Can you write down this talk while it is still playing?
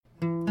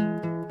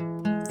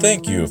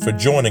Thank you for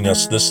joining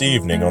us this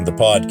evening on the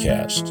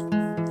podcast.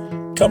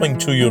 Coming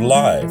to you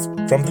live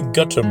from the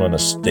Gutterman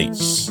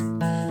Estates,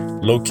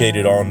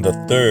 located on the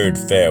third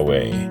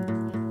fairway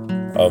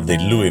of the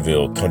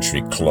Louisville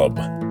Country Club,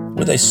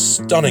 with a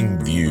stunning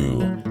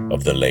view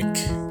of the lake.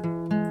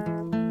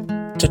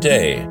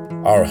 Today,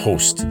 our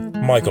host,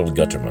 Michael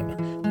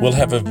Gutterman, will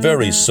have a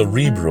very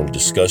cerebral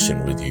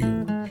discussion with you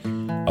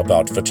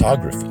about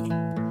photography,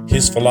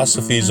 his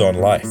philosophies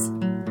on life,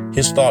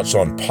 his thoughts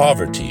on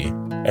poverty,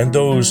 and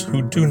those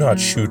who do not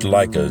shoot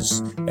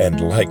Leicas and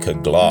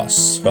Leica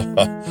gloss,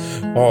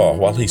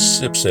 while he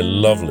sips a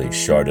lovely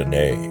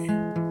Chardonnay.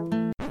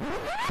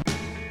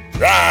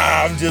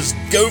 I'm just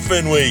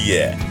goofing with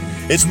ya.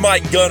 It's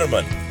Mike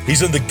Gutterman.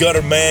 He's in the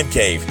Gutter Man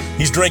Cave.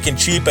 He's drinking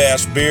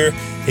cheap-ass beer.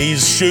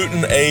 He's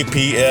shooting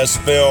APS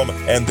film,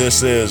 and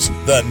this is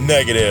the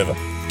Negative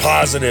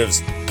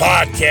Positives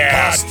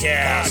Podcast.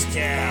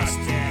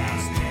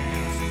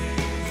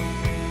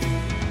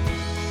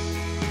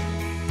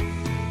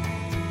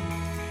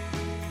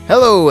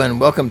 Hello and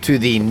welcome to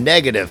the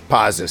Negative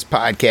Positives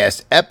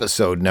Podcast,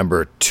 episode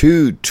number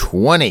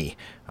 220.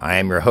 I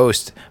am your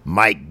host,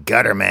 Mike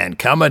Gutterman,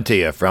 coming to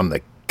you from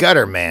the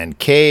Gutter Man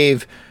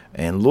Cave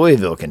in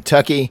Louisville,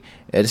 Kentucky.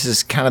 This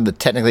is kind of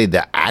technically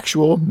the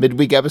actual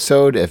midweek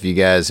episode. If you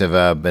guys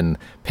have been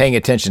paying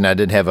attention, I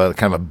did have a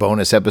kind of a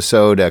bonus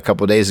episode a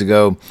couple days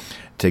ago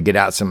to get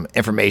out some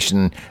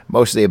information,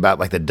 mostly about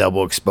like the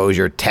double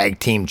exposure tag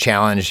team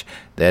challenge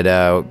that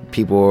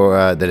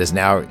that is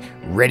now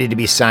ready to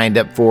be signed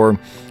up for.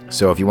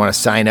 So if you want to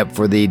sign up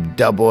for the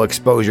double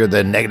exposure,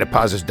 the Negative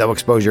Positives double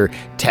exposure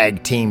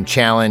tag team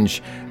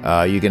challenge,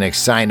 you can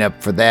sign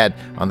up for that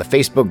on the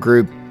Facebook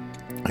group.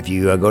 If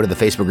you go to the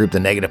Facebook group, the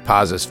Negative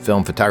Positives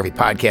Film Photography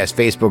Podcast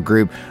Facebook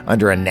group,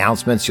 under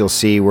announcements, you'll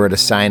see where to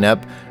sign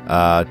up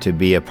to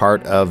be a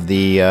part of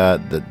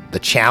the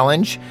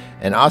challenge.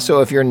 And also,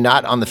 if you're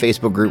not on the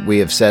Facebook group, we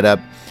have set up,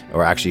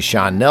 or actually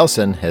Sean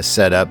Nelson has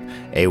set up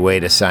a way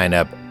to sign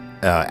up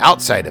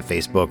outside of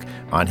Facebook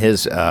on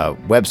his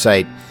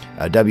website,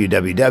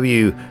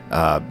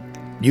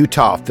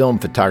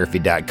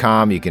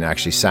 www.utahfilmphotography.com. You can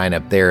actually sign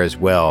up there as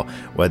well,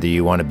 whether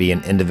you want to be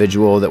an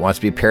individual that wants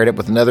to be paired up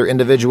with another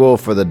individual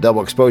for the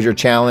double exposure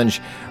challenge,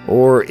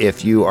 or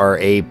if you are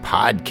a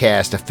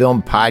podcast, a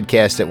film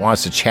podcast that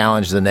wants to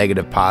challenge the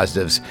negative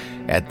positives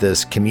at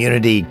this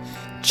community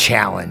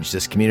challenge,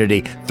 this community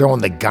throwing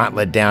the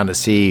gauntlet down to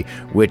see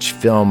which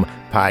film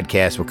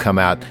podcast will come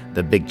out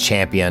the big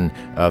champion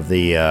of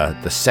the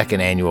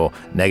second annual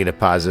Negative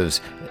Positives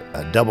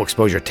double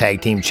exposure tag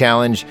team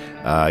challenge.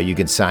 You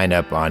can sign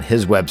up on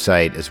his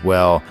website as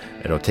well.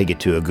 It'll take you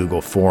to a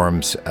Google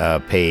Forms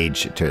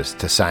page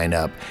to sign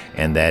up,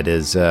 and that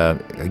is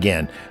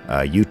again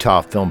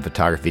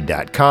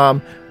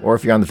utahfilmphotography.com, or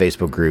if you're on the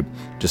Facebook group,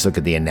 just look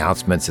at the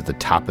announcements at the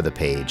top of the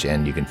page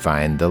and you can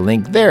find the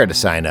link there to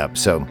sign up.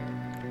 So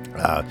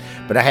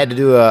but I had to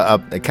do a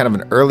kind of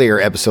an earlier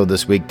episode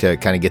this week to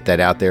kind of get that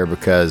out there,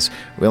 because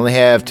we only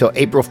have till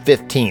April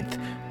 15th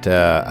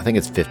I think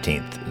it's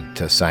 15th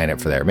to sign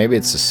up for that. Or maybe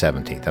it's the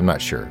 17th. I'm not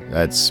sure.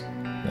 It's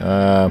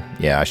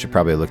I should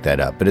probably look that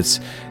up. But it's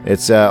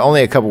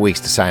only a couple weeks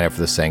to sign up for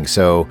this thing.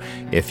 So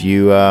if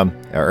you are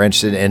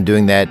interested in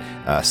doing that,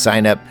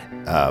 sign up.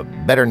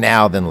 Better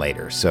now than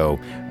later.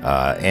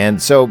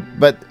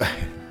 But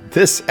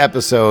this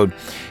episode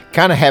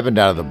kind of happened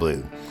out of the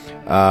blue.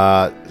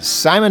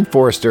 Simon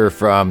Forrester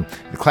from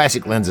the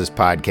Classic Lenses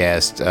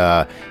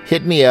podcast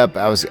hit me up.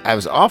 I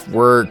was off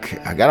work.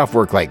 I got off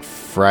work like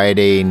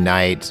Friday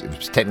night. It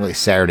was technically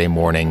Saturday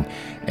morning,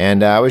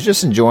 and I was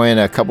just enjoying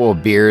a couple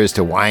of beers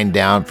to wind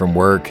down from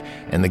work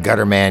in the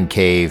Gutter Man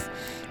Cave.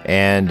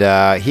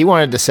 And he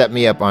wanted to set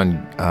me up on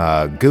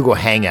Google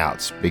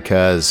Hangouts,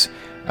 because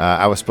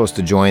I was supposed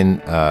to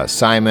join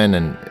Simon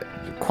and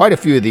quite a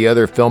few of the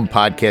other film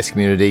podcast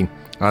community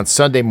on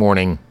Sunday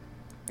morning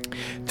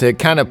to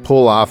kind of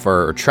pull off,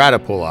 or try to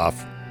pull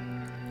off,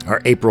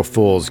 our April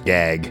Fool's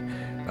gag,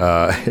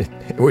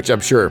 which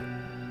I'm sure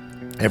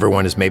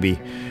everyone has maybe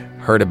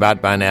heard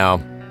about by now,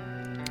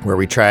 where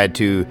we tried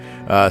to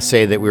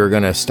say that we were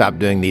going to stop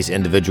doing these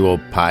individual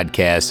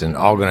podcasts and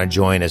all going to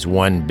join as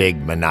one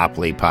big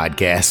monopoly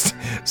podcast.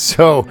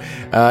 So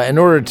in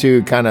order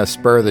to kind of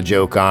spur the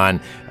joke on,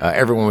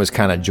 everyone was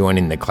kind of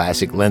joining the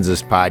Classic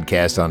Lenses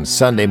podcast on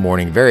Sunday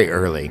morning very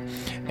early,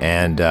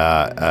 and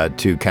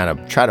to kind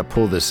of try to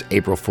pull this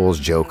April Fool's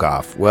joke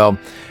off. Well,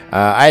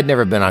 I had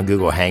never been on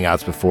Google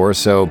Hangouts before,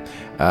 so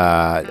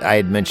I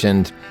had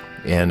mentioned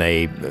in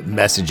a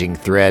messaging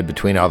thread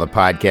between all the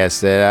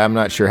podcasts that I'm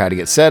not sure how to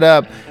get set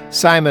up.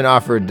 Simon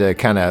offered to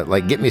kind of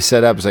like get me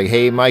set up. It's like,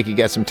 hey, Mike, you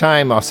got some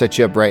time? I'll set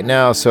you up right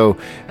now. So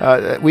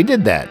we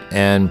did that.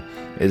 And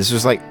this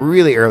was like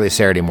really early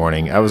Saturday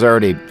morning. I was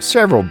already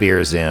several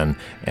beers in,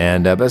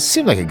 and but it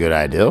seemed like a good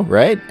idea,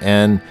 right?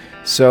 And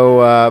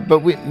so,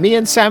 but me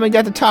and Simon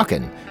got to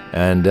talking,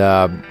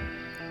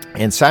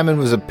 and Simon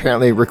was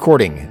apparently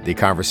recording the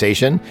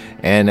conversation.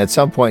 And at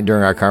some point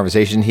during our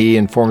conversation, he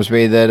informs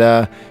me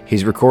that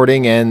he's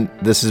recording and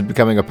this is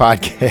becoming a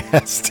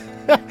podcast.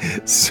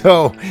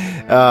 So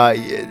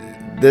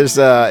there's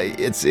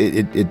it's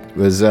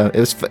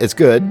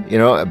good,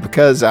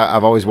 because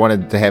I've always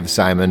wanted to have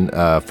Simon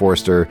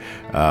Forrester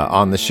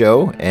on the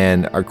show,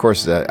 and of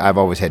course I've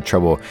always had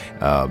trouble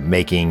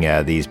making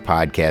these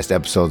podcast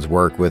episodes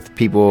work with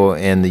people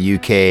in the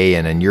UK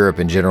and in Europe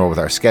in general with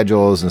our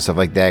schedules and stuff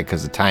like that,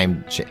 because the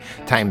time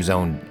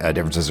zone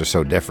differences are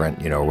so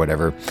different, or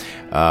whatever.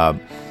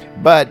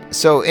 But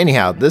so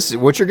anyhow,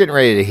 what you're getting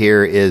ready to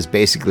hear is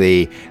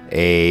basically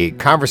a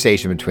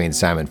conversation between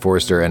Simon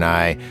Forrester and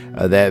I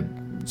that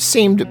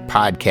seemed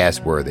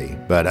podcast worthy.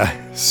 But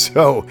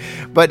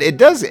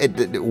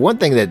one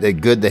thing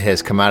that good that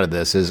has come out of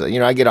this is,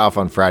 I get off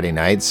on Friday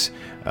nights,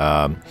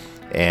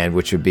 and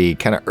which would be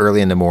kind of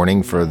early in the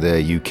morning for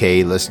the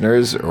UK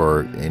listeners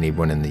or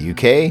anyone in the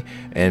UK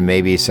and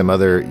maybe some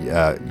other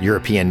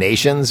European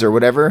nations or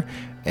whatever.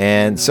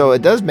 And so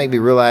it does make me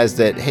realize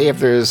that, hey, if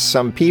there's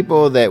some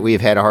people that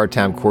we've had a hard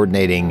time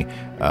coordinating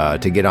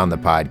to get on the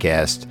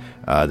podcast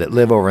that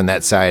live over on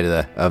that side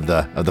of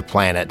the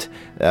planet,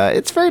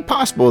 it's very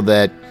possible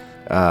that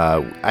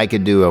I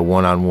could do a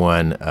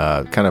one-on-one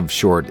kind of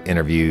short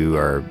interview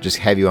or just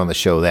have you on the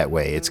show that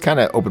way. It's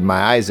kind of opened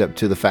my eyes up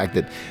to the fact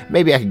that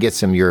maybe I could get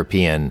some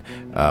European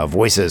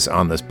voices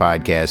on this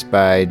podcast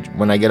by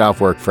when I get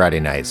off work Friday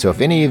night. So if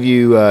any of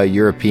you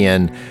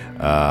European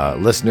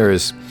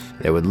listeners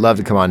that would love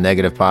to come on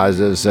Negative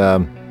Positives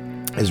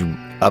is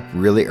up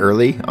really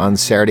early on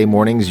Saturday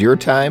mornings your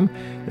time,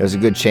 there's a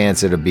good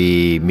chance it'll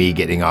be me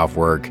getting off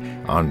work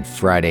on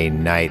Friday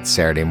night,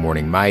 Saturday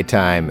morning my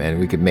time, and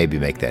we could maybe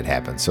make that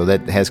happen. So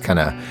that has kind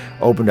of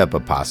opened up a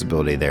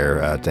possibility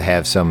there to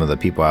have some of the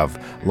people I've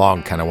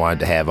long kind of wanted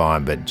to have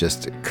on, but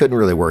just couldn't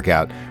really work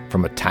out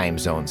from a time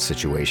zone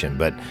situation.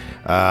 But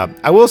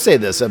I will say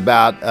this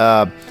about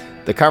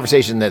the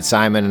conversation that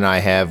Simon and I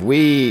have,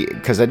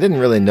 because I didn't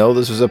really know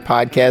this was a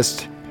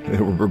podcast,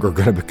 we're going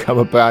to become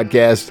a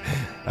podcast.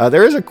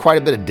 There is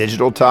quite a bit of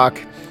digital talk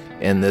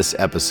in this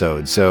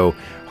episode, so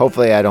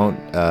hopefully I don't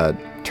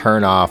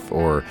turn off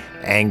or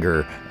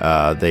anger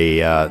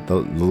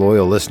the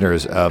loyal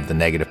listeners of the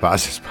Negative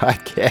Positives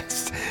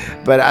podcast.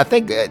 But I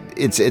think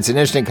it's an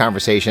interesting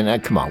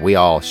conversation. Come on, we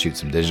all shoot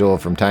some digital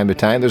from time to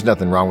time. There's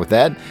nothing wrong with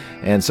that.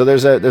 And so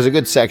there's a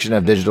good section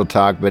of digital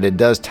talk, but it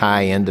does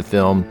tie into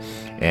film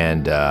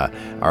and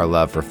our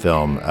love for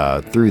film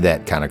through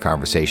that kind of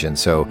conversation.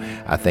 So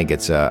I think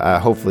it's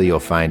hopefully you'll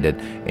find it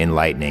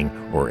enlightening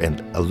or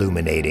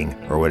illuminating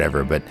or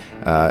whatever. But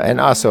and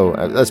also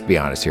let's be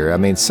honest here. I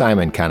mean,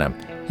 Simon kind of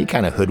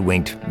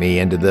hoodwinked me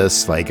into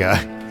this, like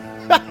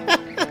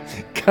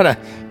kind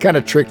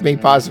of tricked me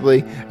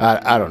possibly.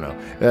 I don't know.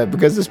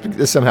 Because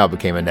this somehow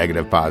became a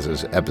Negative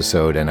Positives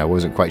episode, and I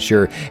wasn't quite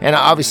sure. And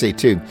obviously,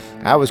 too,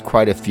 I was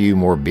quite a few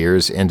more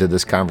beers into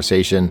this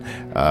conversation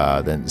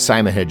than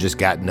Simon had just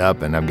gotten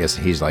up, and I'm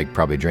guessing he's like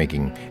probably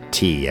drinking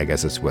tea. I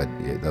guess that's what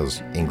those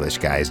English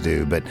guys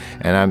do.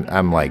 And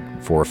I'm like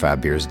 4 or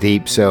 5 beers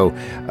deep, so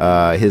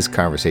his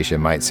conversation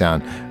might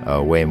sound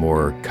way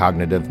more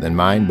cognitive than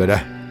mine,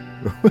 but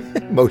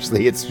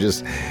mostly it's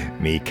just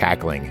me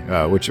cackling,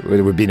 which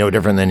would be no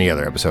different than any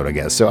other episode, I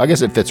guess. So I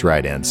guess it fits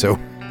right in. So.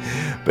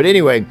 But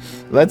anyway,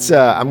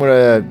 I'm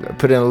going to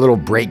put in a little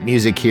break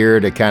music here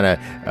to kind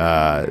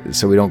of,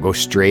 so we don't go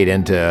straight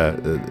into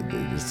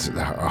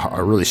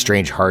a really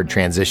strange, hard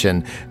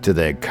transition to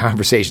the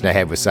conversation I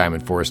had with Simon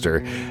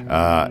Forrester.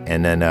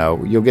 And then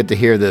you'll get to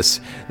hear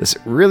this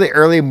really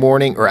early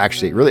morning, or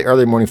actually really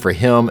early morning for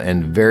him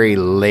and very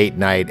late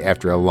night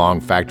after a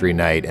long factory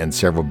night and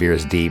several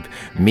beers deep,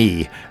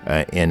 me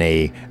in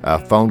a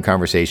phone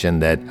conversation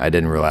that I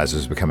didn't realize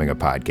was becoming a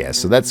podcast.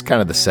 So that's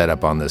kind of the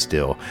setup on this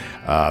deal.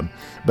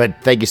 But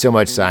thank you so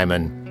much,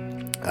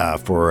 Simon,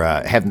 for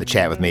having the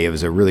chat with me. It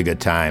was a really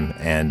good time,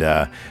 and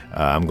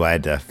I'm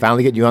glad to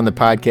finally get you on the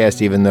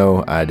podcast, even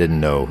though I didn't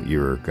know you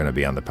were going to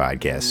be on the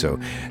podcast. So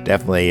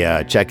definitely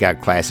check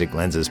out Classic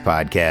Lenses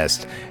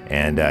podcast,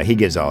 and he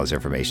gives all his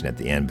information at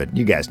the end. But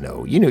you guys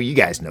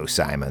know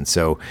Simon.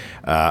 So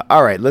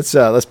all right, let's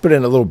put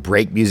in a little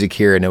break music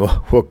here, and then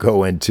we'll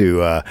go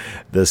into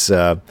this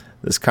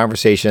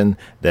conversation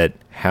that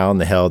how in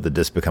the hell did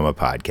this become a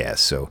podcast?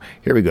 So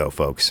here we go,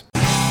 folks.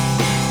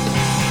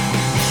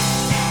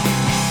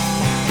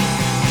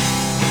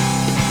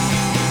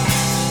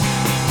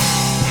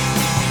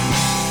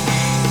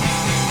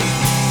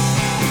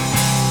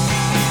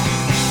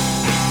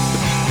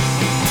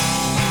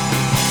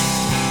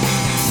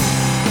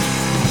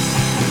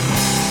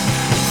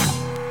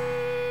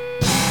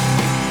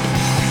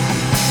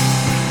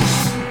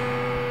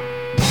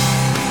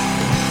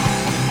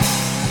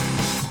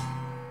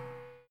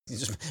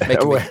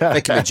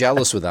 Making me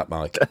jealous with that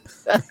mic.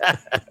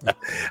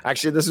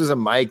 Actually, this was a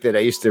mic that I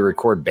used to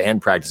record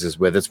band practices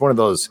with. It's one of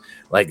those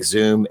like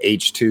Zoom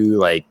H2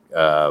 like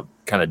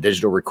kind of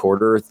digital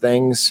recorder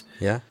things.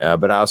 Yeah.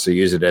 But I also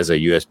use it as a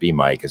USB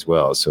mic as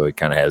well, so it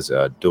kind of has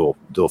a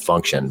dual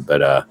function.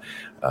 But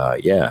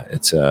yeah,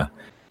 it's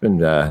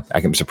been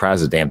I'm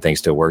surprised the damn thing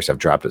still works. I've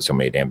dropped it so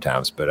many damn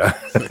times, but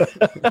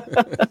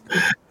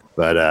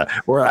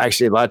we're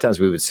actually a lot of times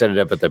we would set it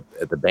up at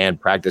the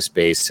band practice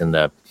space, and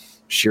the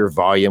sheer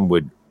volume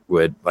would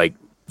like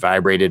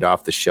vibrated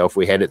off the shelf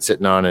we had it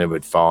sitting on, and it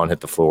would fall and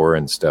hit the floor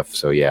and stuff.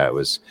 So yeah,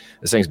 this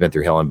thing's been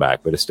through hell and back,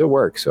 but it still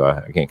works, so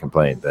I can't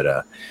complain. But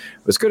it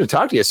was good to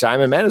talk to you,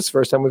 Simon. Man, it's the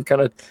first time we've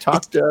kind of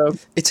talked.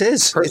 It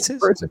is.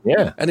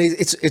 Yeah, and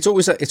it's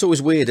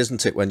always weird,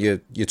 isn't it, when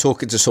you're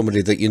talking to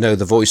somebody that you know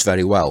the voice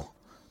very well.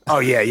 Oh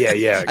yeah.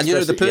 And you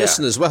know the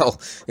person as well.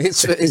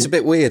 It's a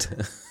bit weird.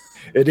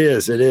 It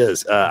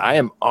is. I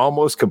am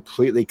almost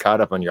completely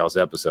caught up on y'all's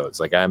episodes.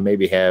 Like I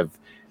maybe have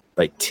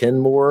like 10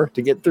 more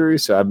to get through.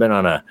 So I've been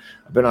on a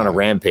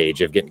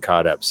rampage of getting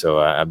caught up. So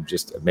I'm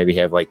just maybe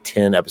have like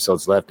 10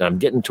 episodes left. And I'm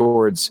getting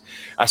towards,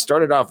 I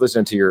started off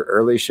listening to your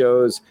early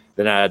shows.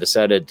 Then I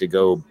decided to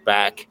go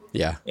back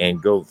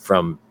and go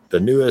from the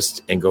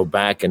newest and go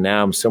back. And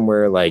now I'm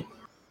somewhere like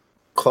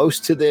close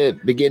to the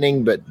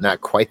beginning, but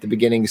not quite the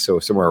beginning. So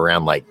somewhere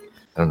around like,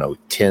 I don't know,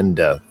 10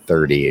 to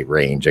 30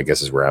 range, I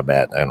guess is where I'm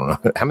at. I don't know.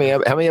 How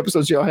many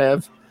episodes do y'all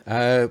have?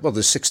 Well,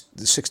 the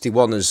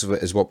 61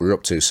 is what we're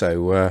up to.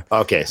 So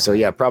okay, so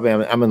yeah, probably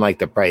I'm in like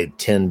the probably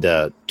 10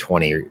 to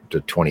 20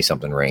 to 20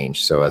 something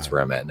range. So that's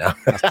where I'm at now.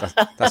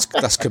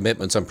 that's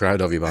commitment. I'm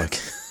proud of you, Mike.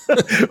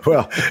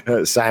 Well,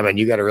 Simon,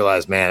 you got to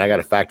realize, man, I got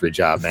a factory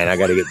job, man. I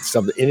got to get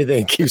something.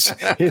 Anything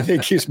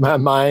keeps my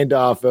mind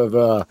off of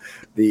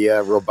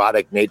the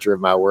robotic nature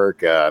of my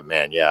work.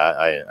 Man,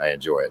 yeah, I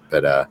enjoy it,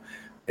 but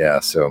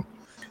yeah, so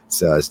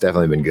it's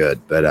definitely been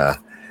good, but.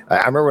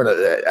 I remember when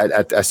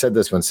I said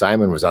this when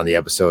Simon was on the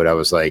episode. I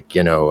was like,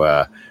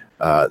 because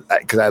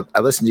I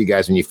listened to you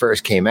guys when you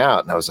first came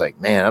out, and I was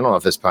like, man, I don't know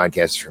if this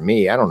podcast is for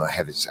me. I don't know. I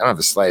don't have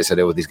the slightest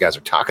idea what these guys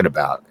are talking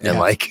about, and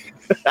like,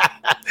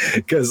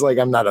 because like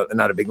I'm not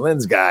a big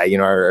lens guy,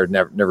 or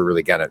never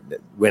really kind of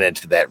went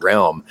into that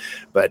realm.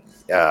 But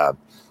the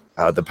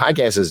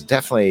podcast is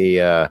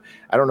definitely. I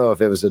don't know if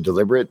it was a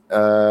deliberate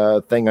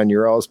thing on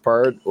your all's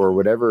part or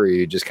whatever. Or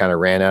you just kind of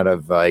ran out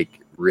of like.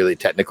 Really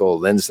technical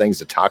lens things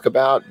to talk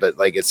about, but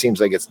like it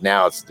seems like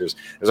there's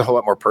a whole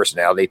lot more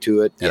personality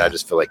to it, and I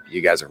just feel like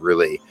you guys have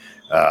really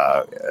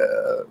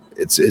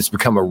it's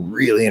become a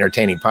really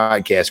entertaining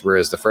podcast,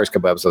 whereas the first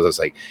couple episodes I was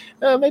like,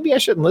 maybe I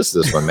shouldn't listen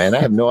to this one, man.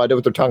 I have no idea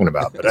what they're talking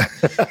about. But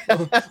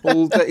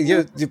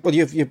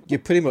you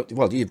pretty much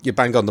you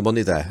bang on the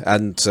money there,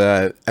 and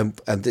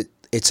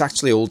it's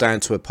actually all down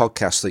to a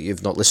podcast that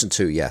you've not listened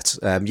to yet.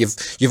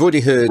 You've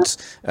already heard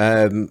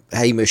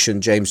Hamish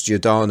and James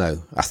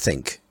Giordano, I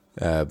think.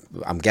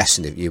 I'm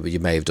guessing that you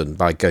may have done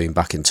by going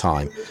back in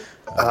time.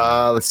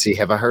 Let's see.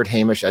 Have I heard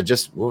Hamish?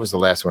 What was the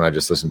last one I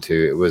just listened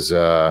to? It was,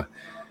 gosh,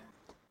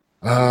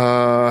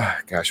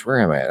 where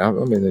am I at?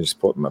 Let me just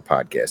pull up my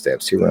podcast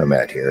app, see where I'm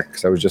at here.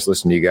 Cause I was just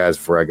listening to you guys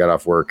before I got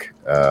off work,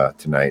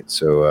 tonight.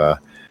 So,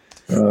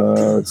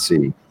 let's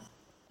see.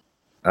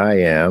 I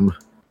am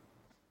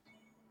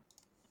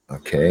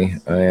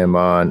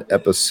on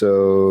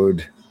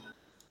episode.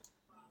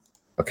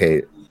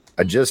 Okay.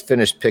 I just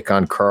finished Pick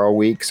on Carl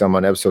week, so I'm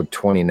on episode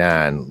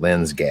 29.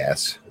 Lens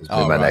gas is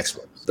my next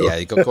one. So. Yeah,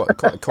 you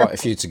got quite a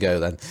few to go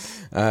then.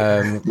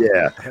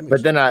 Yeah,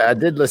 but then I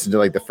did listen to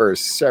like the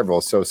first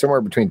several, so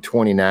somewhere between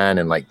 29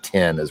 and like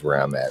 10 is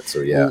where I'm at. So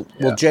yeah.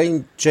 Well,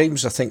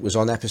 James, I think was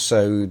on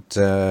episode.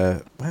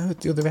 Where are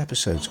the other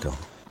episodes gone?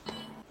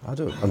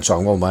 I'm sorry,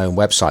 I'm on my own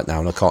website now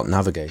and I can't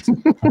navigate.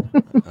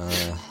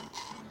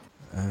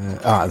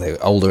 The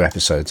older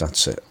episodes.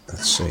 That's it.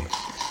 Let's see.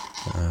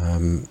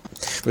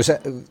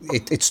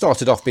 It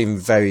started off being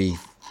very,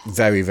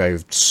 very, very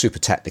super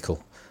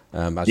technical,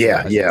 as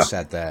you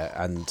said there,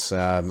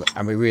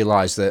 and we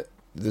realised that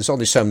there's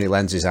only so many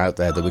lenses out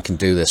there that we can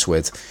do this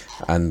with,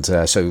 and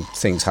so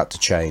things had to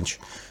change.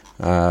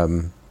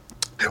 Well,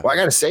 I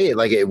got to say,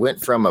 like it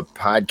went from a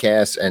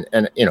podcast, and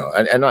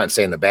I'm not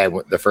saying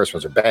the first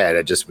ones are bad.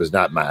 It just was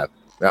not my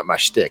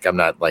shtick. I'm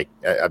not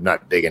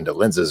big into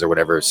lenses or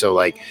whatever. So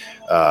like,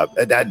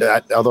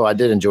 although I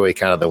did enjoy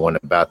kind of the one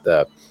about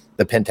the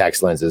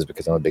Pentax lenses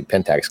because I'm a big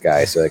Pentax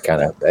guy, so that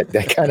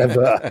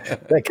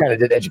kind of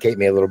did educate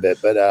me a little bit.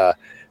 But I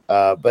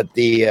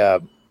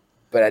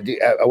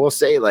will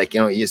say, like,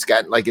 it's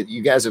got like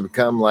you guys have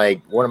become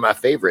like one of my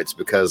favorites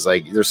because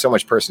like there's so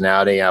much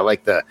personality. I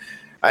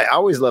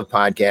always love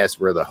podcasts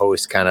where the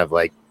hosts kind of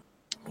like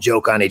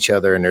joke on each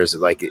other and there's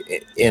like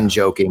in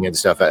joking and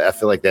stuff. I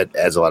feel like that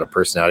adds a lot of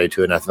personality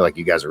to it, and I feel like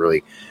you guys are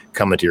really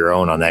coming to your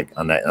own on that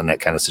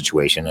kind of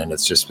situation. And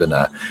it's been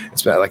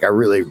like I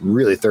really,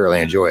 really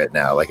thoroughly enjoy it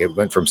now. Like it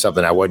went from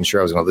something I wasn't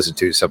sure I was going to listen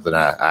to something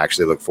I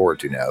actually look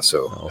forward to now.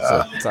 So,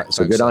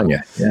 so good on you.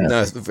 Yeah.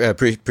 No,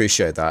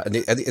 appreciate that.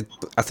 And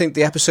I think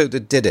the episode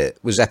that did it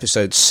was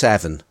episode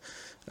 7.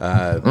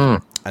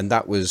 And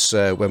that was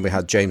when we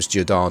had James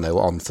Giordano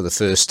on for the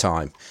first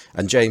time.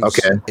 And James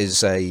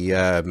is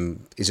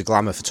a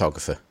glamour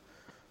photographer.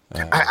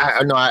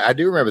 I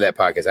do remember that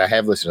podcast. I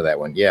have listened to that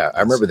one. Yeah,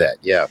 I remember that.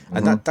 Yeah.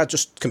 And that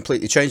just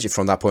completely changed it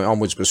from that point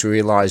onwards because we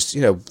realized,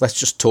 let's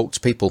just talk to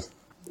people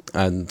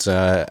and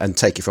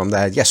take it from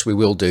there. Yes, we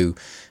will do,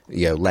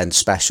 lens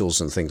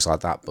specials and things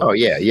like that.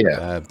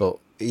 But, but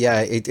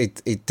yeah,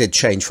 it did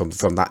change from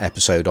that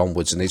episode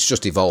onwards, and it's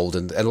just evolved,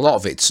 and a lot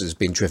of it has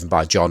been driven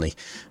by Johnny,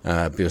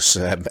 because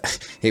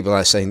people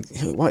are saying,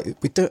 "Why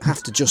we don't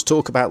have to just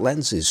talk about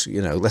lenses,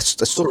 let's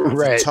talk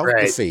about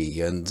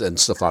photography and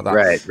stuff like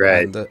that."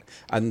 Right.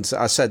 And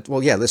I said,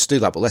 well, yeah, let's do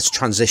that, but let's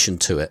transition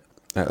to it.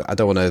 I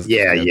don't want to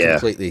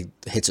completely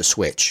hit a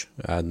switch.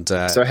 And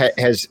so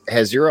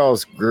has your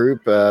all's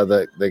group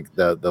the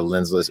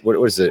lensless?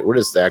 What is it? What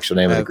is the actual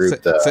name of the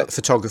group?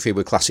 Photography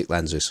with Classic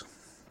Lenses.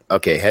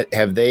 Okay,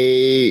 have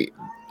they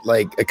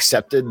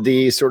accepted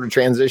the sort of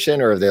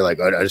transition, or are they like,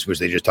 oh, I just wish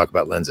they just talk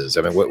about lenses?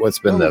 I mean, what's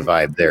been the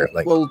vibe there?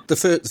 Well, the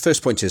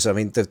first point is, I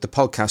mean, the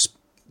podcast,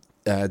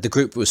 the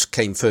group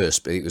came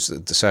first, but it was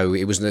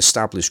an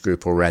established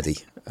group already,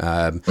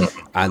 but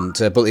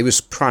it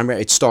was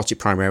it started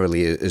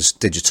primarily as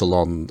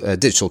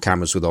digital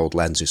cameras with old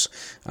lenses,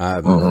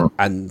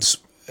 and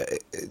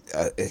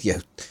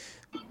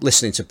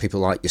listening to people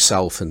like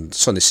yourself and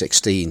Sunny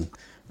 16.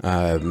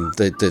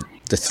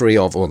 The three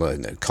of,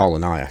 Carl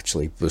and I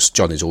actually, was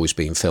Johnny's always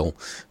been film.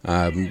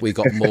 We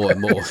got more and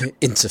more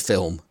into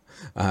film.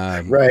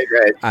 Right.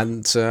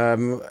 And I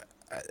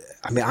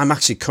mean, I'm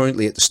actually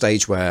currently at the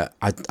stage where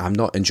I'm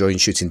not enjoying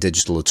shooting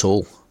digital at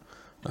all.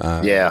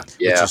 Which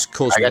has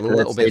caused me a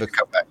little bit of a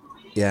comeback.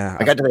 Yeah,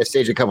 I got to that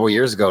stage a couple of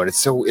years ago, and it's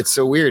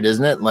so weird,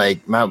 isn't it?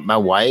 Like my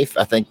wife,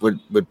 I think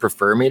would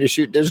prefer me to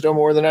shoot digital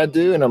more than I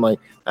do, and I'm like,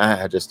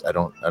 I'm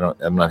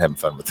not having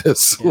fun with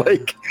this. Yeah.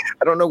 Like,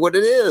 I don't know what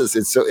it is.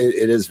 It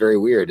is very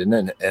weird,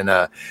 isn't it?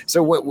 And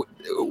so, what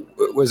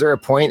was there a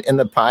point in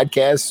the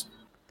podcast?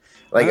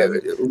 Like,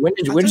 when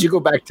did you go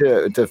back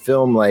to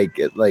film? Like,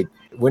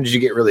 when did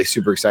you get really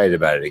super excited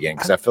about it again?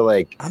 Because I feel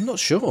like I'm not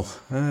sure.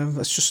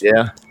 It's just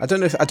I don't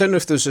know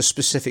if there's a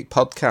specific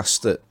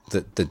podcast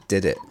that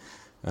did it.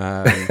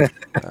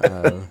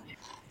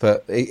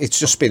 But it's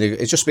just been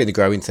a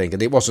growing thing,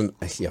 and it wasn't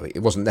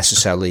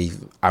necessarily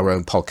our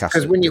own podcast.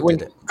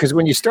 Because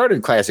when you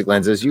started Classic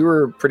Lenses, you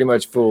were pretty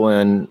much full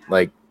in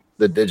like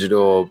the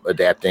digital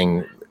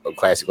adapting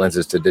Classic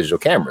Lenses to digital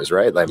cameras,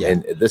 right? Like,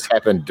 and this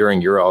happened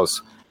during your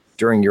all's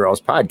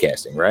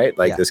podcasting, right?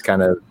 Like this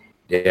kind of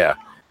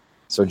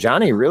So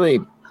Johnny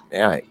really.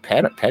 Yeah,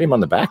 pat him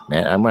on the back,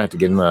 man. I'm gonna have to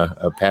give him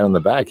a pat on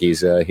the back.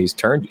 He's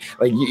turned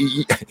like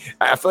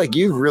I feel like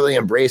you've really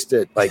embraced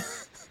it. Like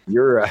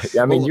you're,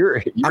 I'm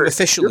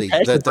officially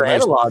the most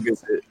analog.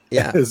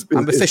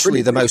 I'm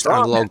officially the most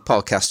analog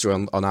podcaster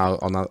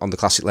on the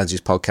Classic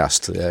Lenses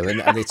podcast,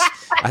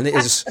 and it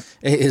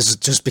is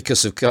just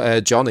because of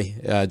Johnny.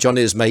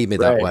 Johnny has made me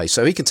that way,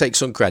 so he can take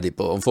some credit,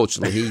 but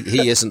unfortunately,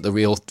 he isn't the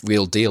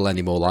real deal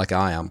anymore, like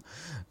I am.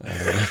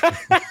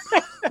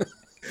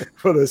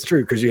 Well, that's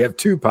true, because you have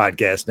two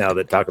podcasts now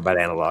that talk about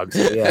analogs.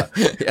 So, yeah.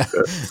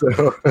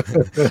 So.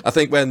 I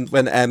think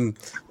when M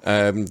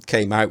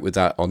came out with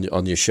that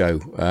on your show,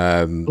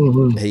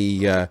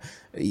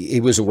 he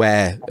was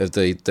aware of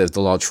the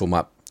large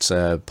format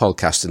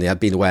podcast, and he had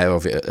been aware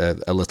of it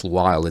a little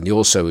while, and he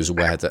also was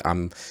aware that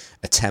I'm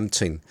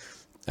attempting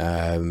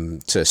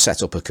to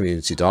set up a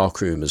community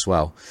darkroom as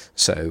well.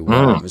 So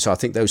I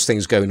think those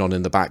things going on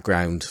in the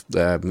background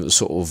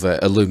sort of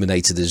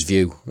illuminated his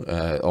view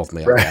of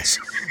me, I guess.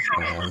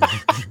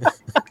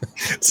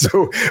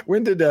 So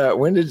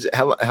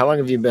how long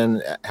have you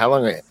been? How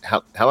long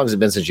has it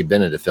been since you've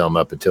been into film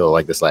up until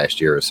like this last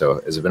year or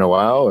so? Has it been a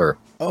while or?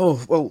 Oh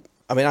well.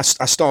 I mean, I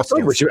started.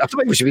 I feel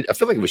like we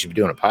should be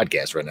doing a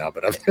podcast right now,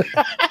 but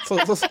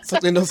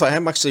funnily enough, I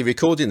am actually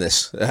recording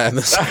this.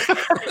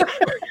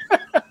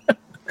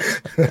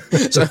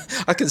 So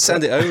I can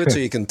send it over to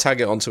you. You can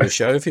tag it onto a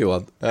show if you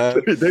want.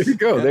 There you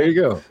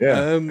go.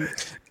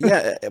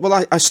 Yeah.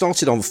 Well, I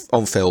started on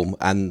film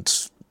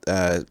and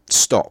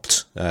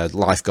stopped.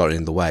 Life got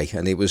in the way,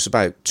 and it was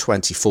about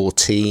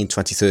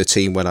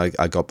 2013 when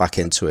I got back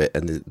into it,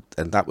 and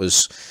that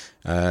was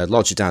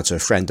largely down to a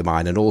friend of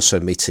mine, and also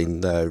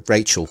meeting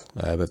Rachel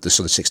of the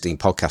Sunny 16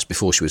 podcast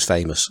before she was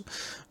famous.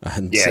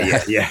 And,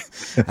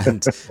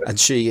 and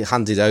she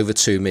handed over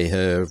to me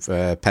her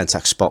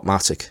Pentax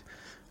Spotmatic.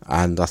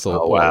 And I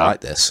thought, I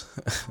like this.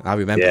 I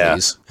remember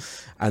these.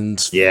 And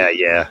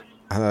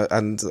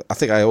and I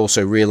think I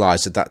also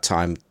realised at that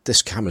time,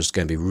 this camera's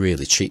going to be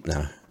really cheap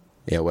now.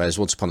 Whereas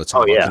once upon a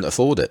time, I couldn't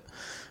afford it.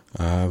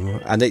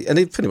 And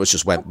it pretty much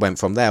just went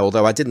from there.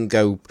 Although I didn't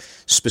go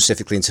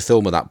specifically into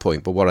film at that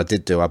point, but what I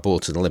did do, I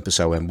bought an Olympus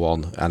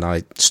OM1 and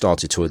I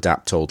started to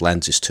adapt old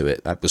lenses to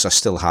it. That was, I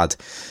still had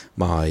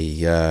my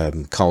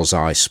Carl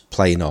Zeiss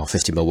Planar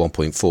 50mm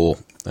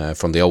 1.4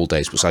 from the old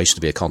days, because I used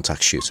to be a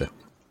contact shooter.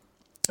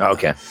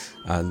 Okay.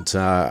 And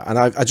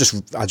I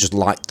just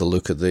liked the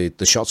look of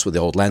the shots with the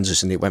old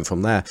lenses, and it went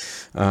from there.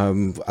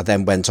 I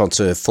then went on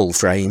to full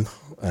frame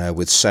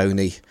with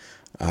Sony,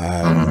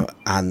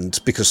 and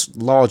because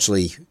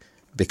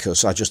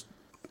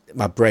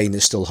my brain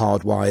is still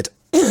hardwired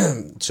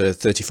to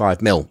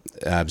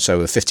 35mm,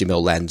 so a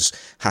 50mm lens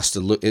has to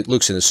look. It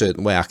looks in a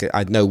certain way.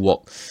 I know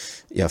what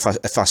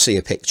if I see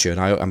a picture, and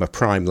I'm a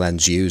prime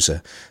lens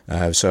user,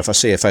 so if I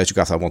see a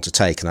photograph I want to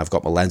take and I've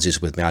got my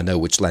lenses with me, I know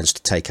which lens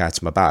to take out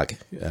of my bag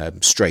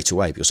straight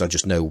away, because I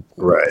just know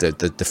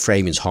the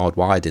framing's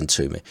hardwired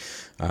into me.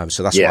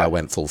 So that's why I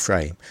went full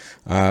frame.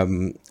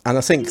 And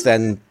I think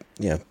then,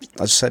 as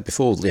I said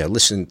before,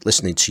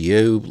 listening to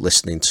you,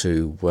 listening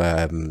to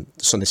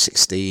Sunny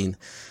 16,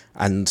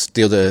 and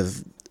the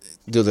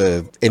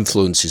other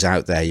influences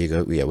out there, you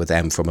go with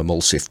them from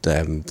Emulsive,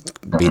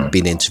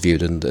 being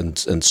interviewed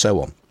and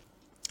so on.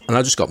 And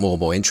I just got more and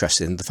more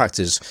interested. And the fact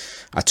is,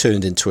 I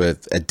turned into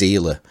a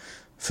dealer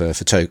for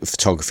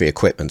photography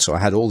equipment. So I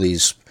had all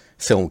these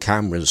film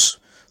cameras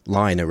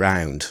lying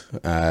around,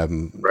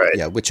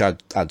 which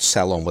I'd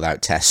sell on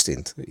without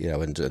testing,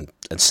 and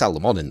sell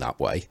them on in that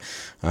way.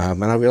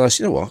 And I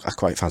realised, what, I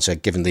quite fancy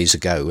giving these a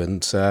go.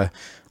 And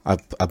I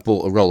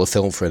bought a roll of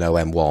film for an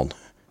OM1.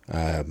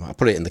 I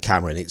put it in the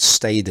camera, and it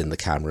stayed in the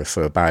camera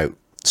for about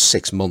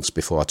 6 months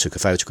before I took a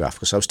photograph,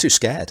 because I was too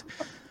scared.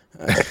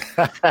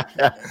 Well,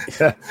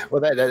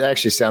 that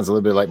actually sounds a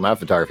little bit like my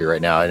photography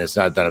right now, and it's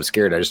not that I'm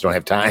scared, I just don't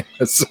have time.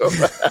 So,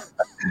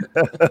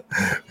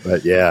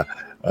 but yeah.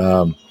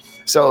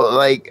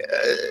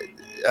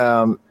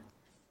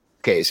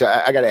 Okay, so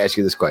I got to ask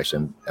you this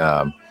question,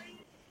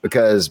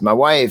 because my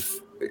wife,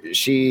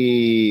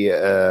 she's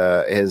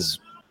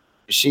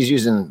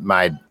using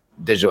my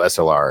digital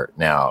SLR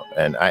now,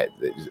 and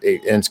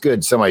it's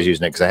good somebody's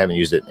using it, because I haven't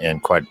used it in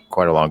quite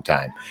a long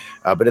time.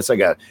 But it's like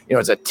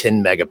it's a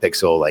 10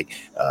 megapixel, like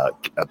a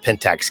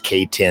Pentax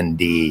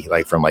K10D,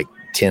 like from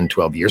 10,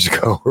 12 years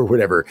ago or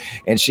whatever.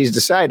 And she's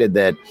decided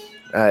that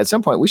at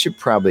some point we should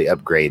probably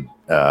upgrade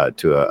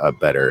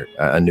to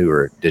a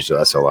newer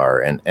digital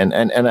SLR.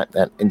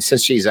 And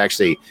since she's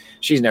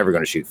never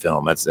going to shoot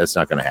film, that's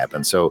not going to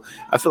happen. So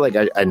I feel like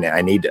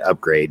I need to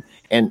upgrade.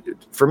 And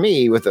for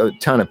me, with a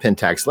ton of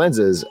Pentax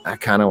lenses, I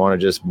kind of want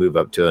to just move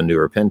up to a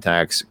newer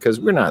Pentax, because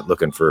we're not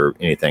looking for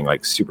anything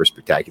like super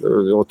spectacular.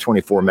 A little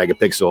 24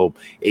 megapixel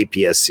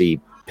APS-C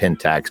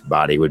Pentax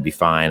body would be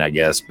fine, I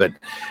guess. But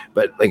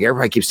like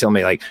everybody keeps telling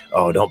me, like,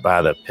 oh, don't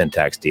buy the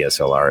Pentax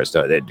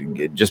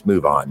DSLRs. Just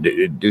move on.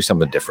 Do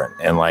something different.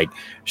 And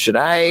should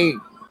I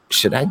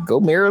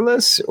go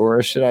mirrorless,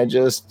 or should I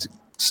just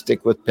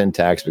stick with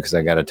Pentax because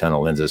I got a ton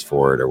of lenses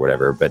for it or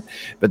whatever? But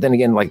then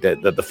again, like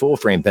the full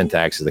frame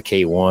Pentax is the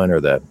K1,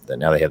 or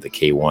now they have the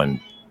K1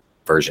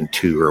 version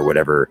 2 or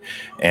whatever,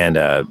 and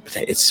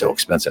it's so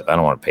expensive. I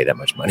don't want to pay that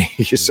much money.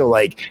 So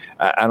I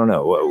don't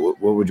know,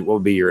 what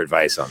would be your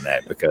advice on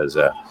that? Because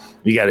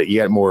you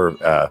got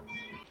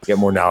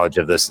more knowledge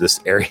of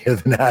this area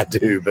than I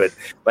do. But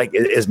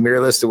is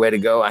mirrorless the way to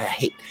go?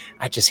 I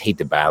just hate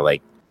to buy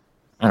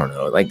I don't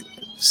know,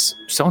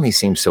 Sony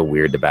seems so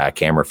weird to buy a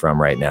camera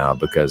from right now,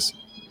 because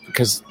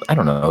I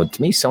don't know,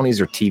 to me Sonys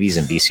are TVs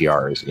and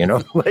VCRs,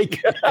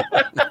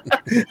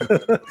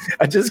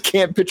 I just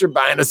can't picture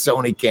buying a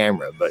Sony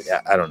camera. But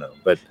I don't know.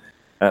 But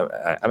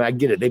I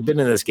get it, they've been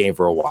in this game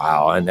for a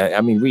while, and I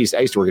used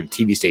to work at a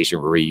TV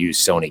station where we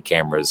used Sony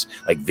cameras,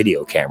 like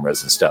video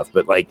cameras and stuff.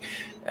 But I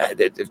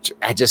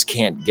just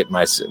can't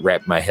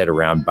wrap my head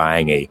around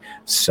buying a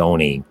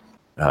Sony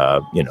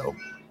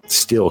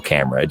still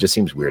camera. It just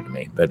seems weird to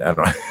me, but I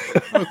don't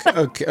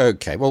know.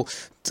 Okay. Well,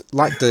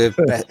 like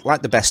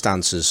the best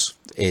answers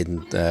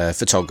in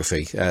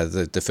photography,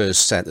 the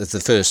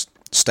first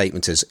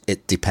statement is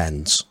it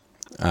depends.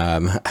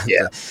 And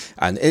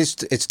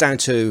it's down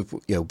to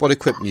what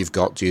equipment you've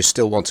got. Do you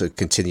still want to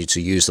continue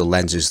to use the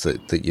lenses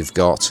that you've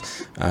got?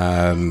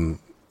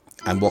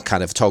 And what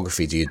kind of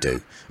photography do you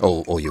do,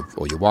 or your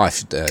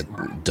wife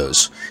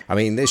does?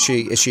 Is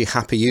she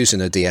happy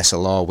using a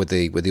DSLR with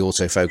the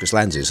autofocus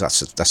lenses? That's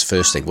the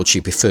first thing. Would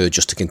she prefer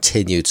just to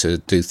continue to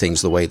do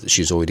things the way that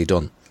she's already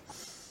done?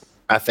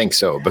 I think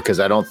so, because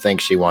I don't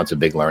think she wants a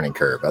big learning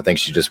curve. I think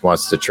she just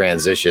wants to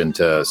transition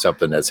to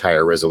something that's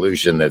higher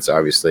resolution. That's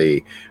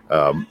obviously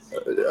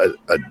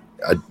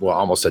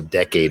almost a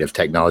decade of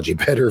technology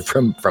better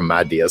from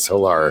my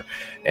DSLR,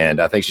 and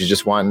I think she's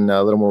just wanting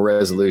a little more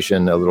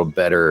resolution, a little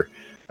better,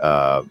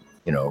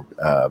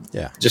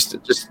 just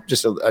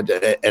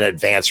an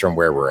advance from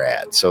where we're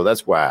at. So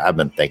that's why I've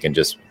been thinking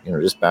just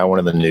buy one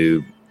of the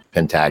new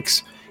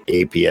Pentax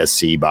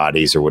APS-C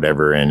bodies or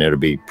whatever, and it'll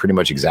be pretty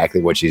much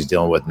exactly what she's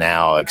dealing with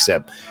now,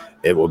 except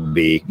it will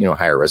be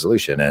higher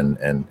resolution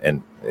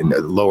and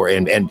lower.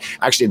 And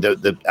actually,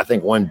 I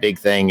think one big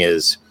thing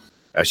is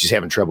she's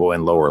having trouble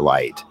in lower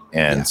light,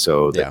 and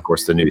of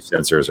course the new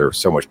sensors are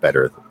so much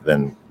better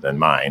than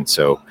mine.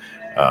 So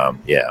I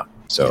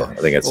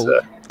think it's.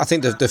 I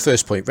think the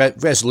first point,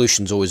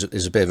 resolution's always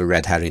is a bit of a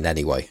red herring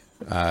anyway.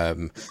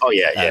 I've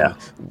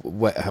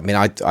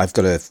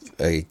got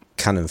a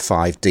Canon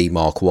 5D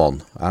Mark I.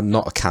 I'm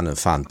not a Canon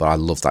fan, but I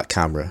love that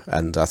camera,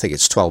 and I think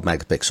it's 12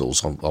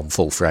 megapixels on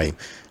full frame.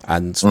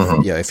 And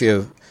if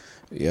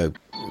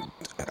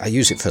I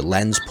use it for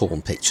lens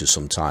porn pictures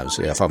sometimes.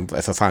 If I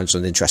find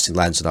an interesting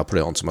lens and I put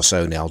it onto my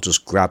Sony, I'll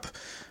just grab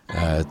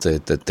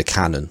the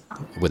Canon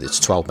with its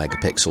 12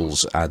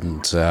 megapixels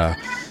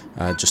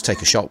just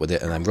take a shot with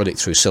it and then run it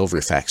through Silver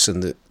Efex,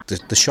 and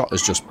the shot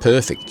is just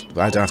perfect.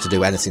 I don't have to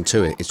do anything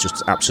to it. It's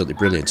just absolutely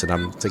brilliant. And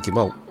I'm thinking,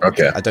 well,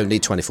 I don't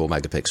need 24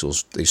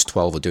 megapixels. These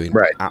 12 are doing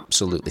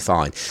absolutely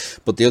fine.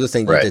 But the other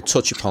thing you did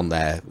touch upon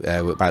there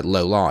about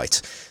low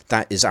light,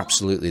 that is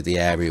absolutely the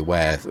area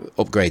where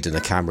upgrading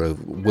a camera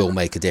will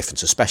make a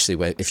difference, especially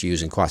if you're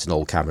using quite an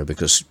old camera,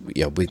 because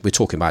we're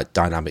talking about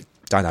dynamic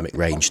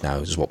range now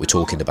is what we're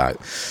talking about.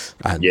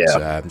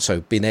 And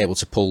so being able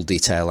to pull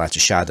detail out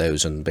of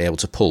shadows and be able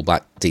to pull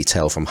back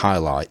detail from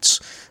highlights,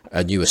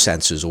 a newer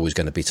sensor is always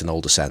going to beat an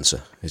older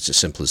sensor. It's as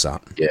simple as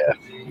that.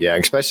 Yeah,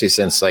 especially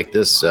since like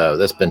this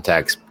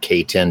Pentax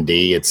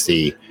K10D, it's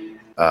the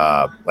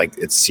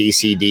it's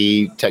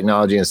CCD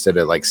technology instead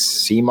of like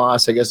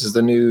CMOS, I guess is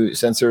the new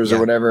sensors or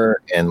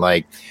whatever. And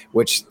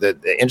which the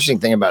interesting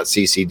thing about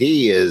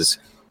CCD is,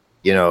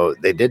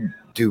 they did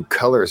do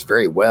colors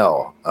very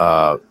well.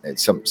 And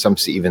some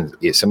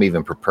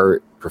even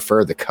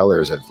prefer the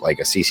colors of like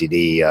a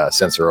CCD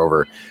sensor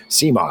over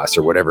CMOS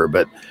or whatever.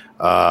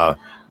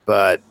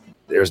 But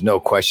there's no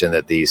question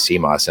that these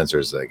CMOS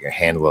sensors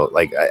handle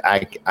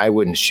it. I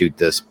wouldn't shoot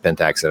this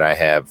Pentax that I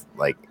have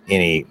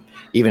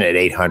even at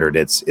 800,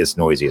 it's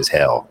noisy as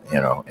hell,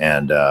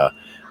 And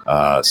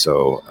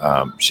so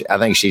I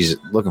think she's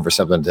looking for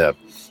something to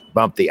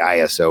bump the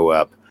ISO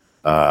up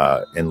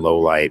in low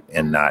light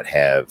and not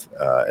have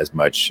as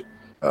much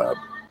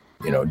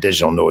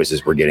digital noise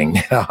as we're getting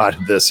out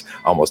of this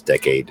almost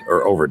decade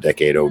or over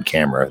decade old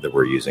camera that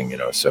we're using,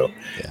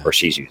 or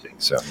she's using.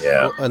 So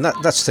well, and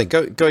that's the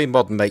thing. Going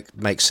modern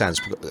makes sense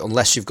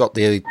unless you've got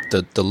the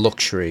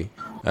luxury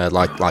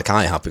like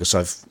I have, because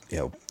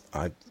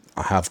I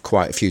have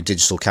quite a few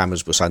digital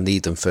cameras, but I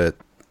need them for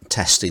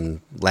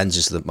testing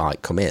lenses that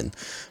might come in,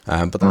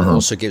 but that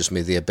also gives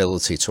me the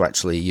ability to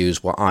actually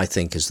use what I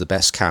think is the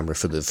best camera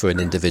for an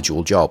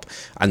individual job.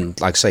 And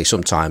like I say,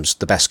 sometimes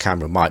the best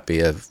camera might be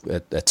a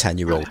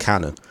 10-year-old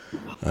Canon.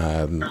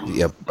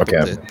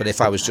 But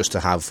if I was just to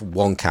have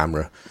one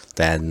camera,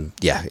 then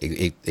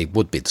it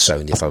would be the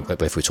Sony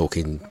if we're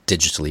talking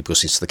digitally,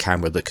 because it's the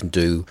camera that can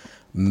do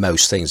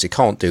most things. It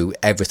can't do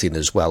everything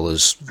as well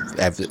as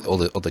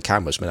other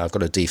cameras. I mean, I've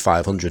got a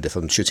D500 if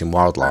I'm shooting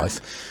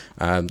wildlife.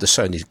 The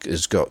Sony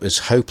is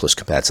hopeless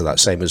compared to that,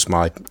 same as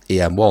my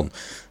EM1.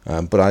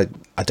 But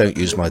I don't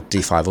use my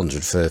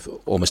D500 for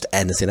almost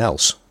anything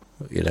else.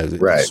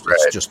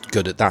 It's just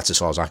good at that as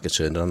far as I'm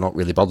concerned, and I'm not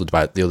really bothered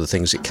about the other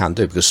things it can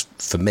do, because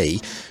for me,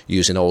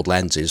 using old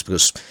lenses,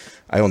 because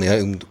I only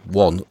own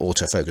one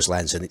autofocus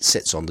lens and it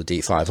sits on the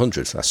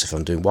D500. That's if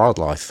I'm doing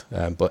wildlife.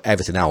 But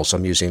everything else,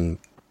 I'm using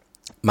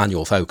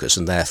manual focus,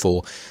 and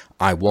therefore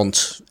I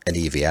want an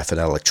EVF, an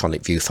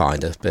electronic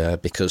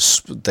viewfinder,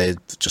 because they're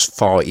just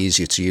far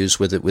easier to use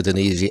with an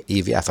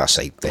EVF. I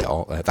say they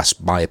are. That's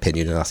my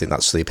opinion, and I think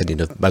that's the opinion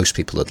of most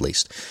people, at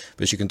least.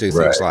 Because you can do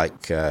things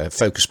like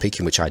focus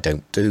peaking, which I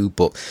don't do,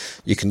 but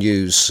you can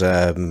use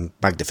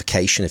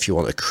magnification if you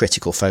want a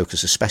critical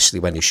focus, especially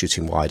when you're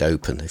shooting wide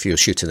open. If you're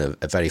shooting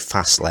a very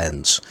fast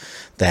lens,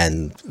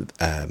 then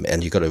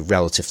and you've got a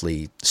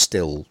relatively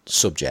still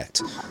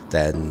subject,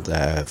 then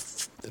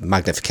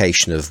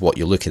magnification of what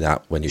you're looking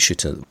at when you're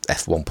shooting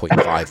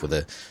f1.5 with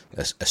a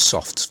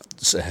soft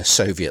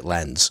Soviet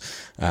lens,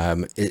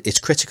 it's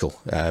critical,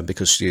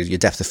 because your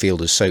depth of field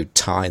is so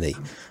tiny.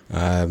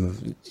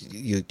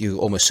 You're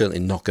almost certainly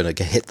not going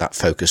to hit that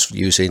focus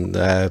using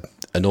a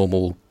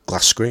normal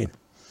glass screen.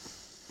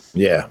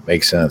 Yeah,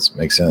 makes sense.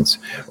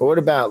 Well, what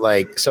about do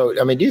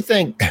you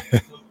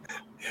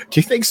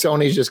think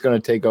Sony's just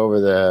going to take over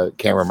the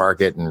camera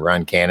market and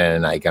run Canon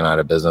and Nikon out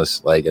of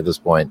business at this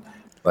point?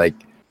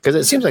 Because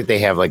it seems like they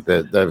have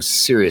the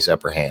serious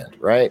upper hand,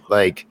 right?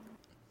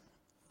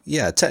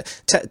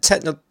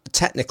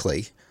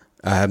 Technically,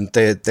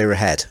 they're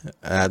ahead.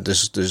 I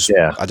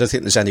don't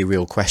think there's any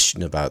real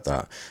question about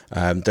that.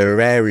 There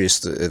are areas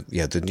that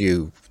the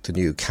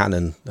new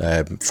Canon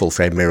full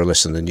frame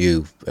mirrorless and the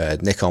new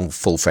Nikon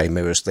full frame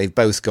mirrors, they've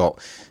both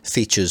got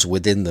features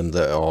within them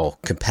that are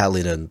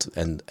compelling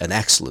and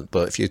excellent.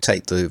 But if you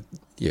take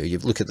you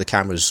look at the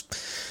cameras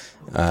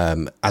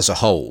as a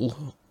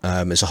whole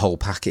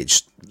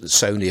package,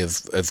 Sony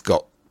have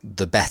got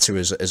the better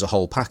as a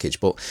whole package.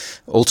 But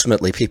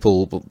ultimately,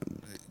 people,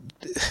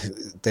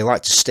 they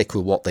like to stick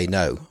with what they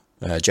know.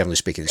 Generally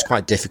speaking, it's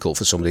quite difficult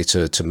for somebody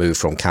to move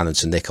from Canon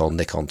to Nikon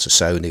to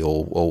Sony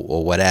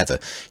or whatever.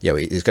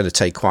 It's going to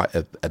take quite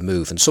a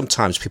move, and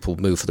sometimes people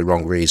move for the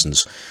wrong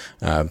reasons.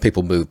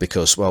 People move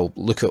because, well,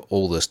 look at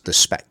all the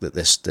spec that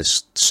this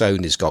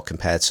Sony's got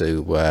compared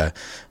to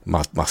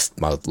my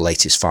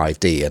latest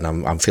 5D, and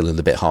I'm feeling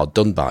a bit hard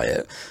done by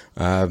it.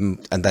 And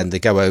then they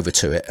go over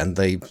to it, and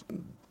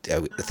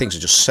things are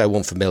just so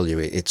unfamiliar.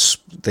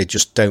 They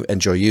just don't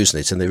enjoy using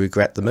it, and they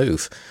regret the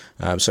move.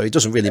 So it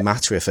doesn't really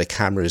matter if a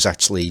camera is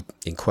actually,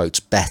 in quotes,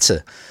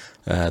 better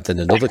than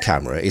another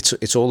camera.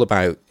 It's all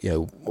about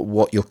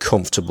what you're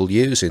comfortable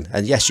using.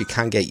 And yes, you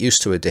can get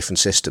used to a different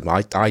system.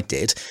 I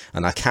did,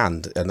 and I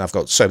can, and I've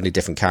got so many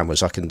different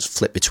cameras. I can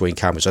flip between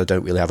cameras. I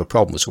don't really have a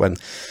problem. So when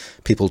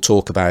people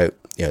talk about,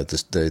 you know,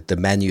 the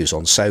menus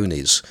on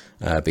Sony's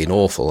being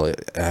awful,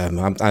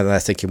 and they're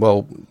thinking,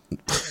 well,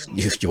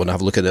 you want to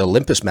have a look at the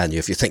Olympus menu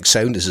if you think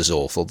Sony's is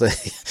awful.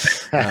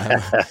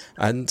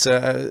 And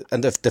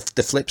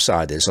the flip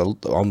side is,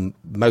 on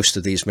most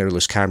of these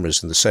mirrorless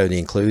cameras, and the Sony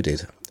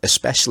included,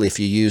 especially if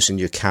you're using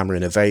your camera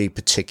in a very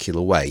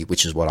particular way,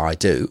 which is what I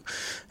do,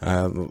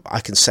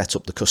 I can set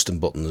up the custom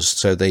buttons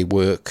so they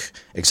work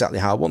exactly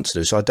how I want to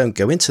do. So I don't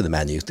go into the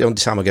menu. The only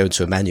time I go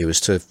into a menu is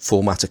to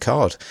format a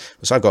card.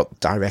 So I've got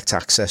direct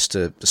access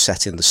to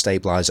setting the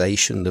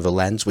stabilization of a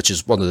lens, which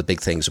is one of the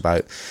big things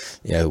about,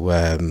 you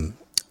know,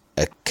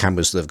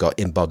 cameras that have got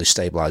in-body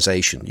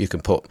stabilization. You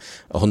can put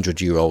a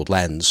 100-year-old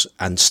lens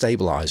and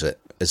stabilize it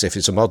as if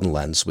it's a modern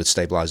lens with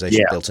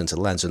stabilization built into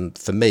the lens. And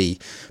for me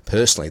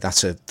personally,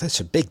 that's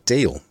a big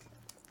deal,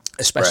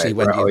 especially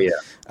when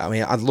I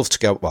mean, I'd love to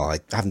go. Well, I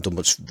haven't done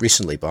much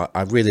recently, but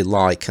I really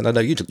like, and I know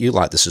you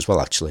like this as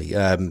well, actually,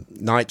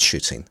 night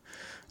shooting,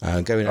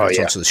 going out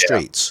onto the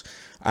streets,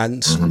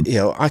 and you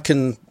know, I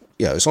can,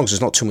 you know, as long as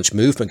there's not too much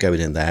movement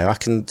going in there, I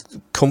can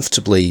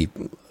comfortably,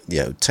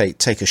 you know,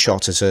 take a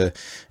shot at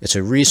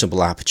a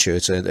reasonable aperture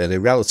at a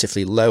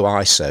relatively low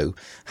ISO,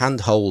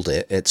 hand hold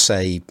it at,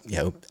 say, you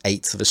know,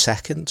 1/8 of a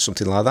second,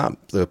 something like that.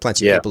 There are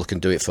plenty of people who can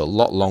do it for a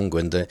lot longer,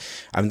 and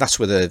I mean, that's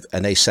with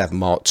an A7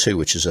 Mark II,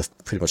 which is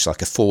pretty much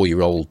like a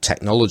 4-year-old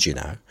technology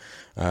now.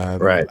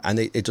 And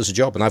it does a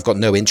job, and I've got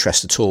no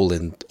interest at all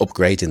in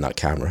upgrading that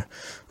camera,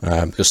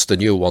 because the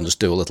newer ones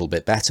do a little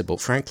bit better,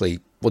 but frankly,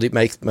 would it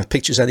make my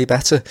pictures any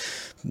better?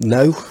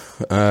 No.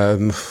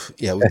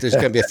 Yeah, there's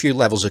going to be a few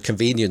levels of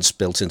convenience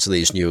built into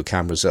these newer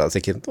cameras that I'm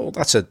thinking, oh,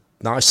 that's a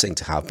nice thing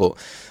to have, but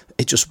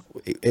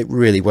it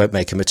really won't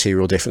make a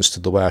material difference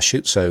to the way I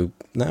shoot. So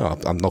no,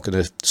 I'm not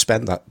going to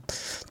spend that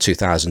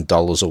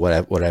 $2,000 or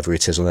whatever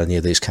it is on any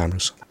of these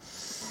cameras.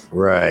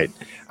 Right.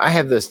 I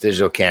have this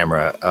digital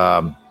camera,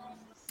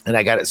 and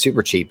I got it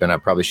super cheap, and I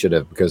probably should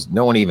have, because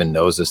no one even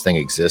knows this thing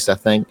exists, I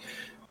think.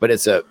 But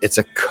it's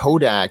a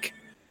Kodak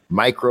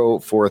Micro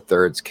Four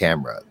Thirds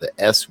camera, the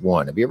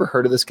S1. Have you ever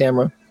heard of this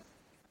camera?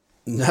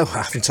 No,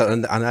 I haven't.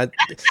 And I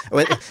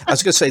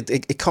was going to say,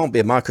 it can't be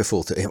a Micro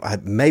Four Thirds.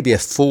 Maybe a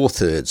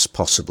 4/3,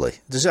 possibly.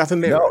 Does it have a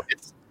mirror?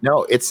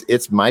 No,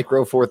 it's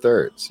Micro Four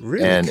Thirds.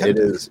 Really? And it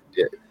is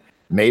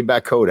made by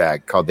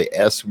Kodak, called the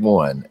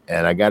S1.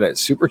 And I got it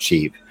super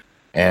cheap.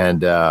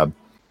 And I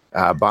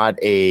bought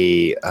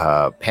a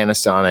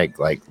Panasonic,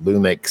 like,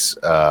 Lumix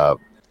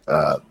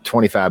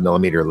 25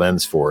 millimeter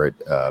lens for it.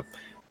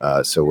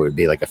 So it would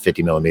be like a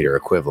 50 millimeter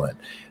equivalent.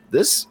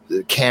 This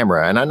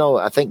camera, and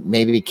I think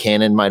maybe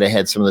Canon might have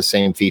had some of the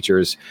same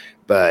features,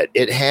 but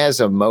it has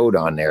a mode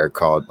on there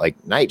called, like,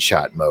 night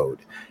shot mode.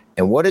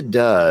 And what it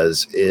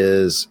does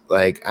is,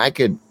 like, I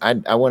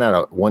went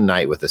out one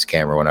night with this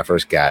camera when I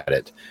first got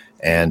it,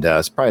 and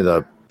it's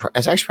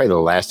actually probably the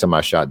last time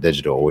I shot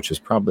digital, which was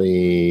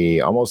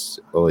probably almost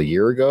a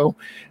year ago.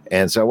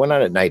 And so I went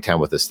out at nighttime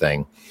with this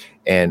thing,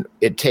 and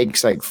it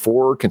takes like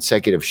 4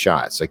 consecutive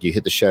shots. Like, you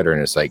hit the shutter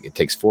and it's like, it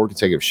takes 4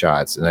 consecutive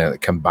shots, and then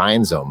it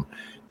combines them.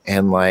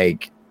 And,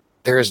 like,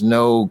 there's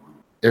no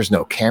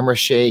camera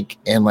shake.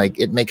 And, like,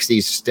 it makes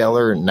these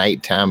stellar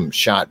nighttime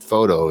shot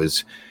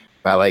photos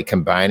by, like,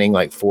 combining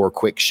like 4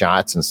 quick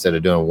shots instead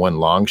of doing 1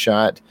 long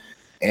shot.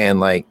 And,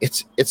 like,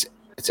 it's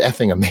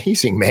effing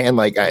amazing, man.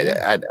 Like,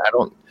 I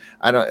don't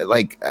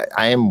like,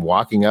 I am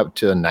walking up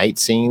to night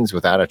scenes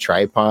without a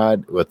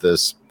tripod with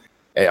this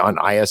on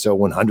ISO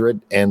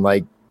 100, and,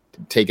 like,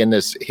 hitting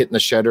the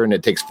shutter, and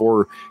it takes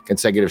 4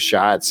 consecutive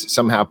shots,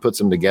 somehow puts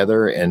them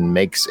together and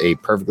makes a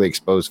perfectly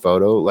exposed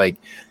photo. Like,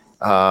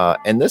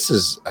 and this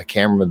is a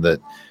camera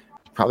that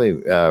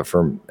probably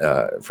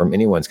from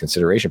anyone's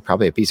consideration,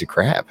 probably a piece of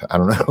crap. I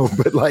don't know,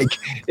 but, like,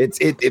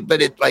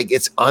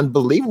 it's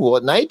unbelievable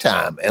at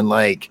nighttime. And,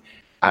 like,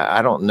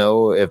 I don't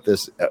know if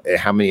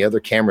how many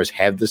other cameras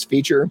have this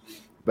feature,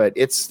 but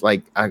it's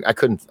like, I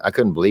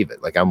couldn't believe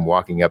it. Like, I'm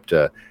walking up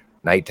to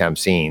nighttime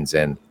scenes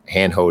and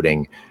hand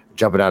holding,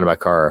 jumping out of my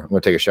car. I'm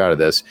going to take a shot of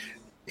this,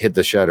 hit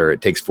the shutter.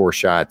 It takes 4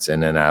 shots.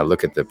 And then I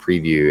look at the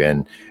preview,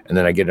 and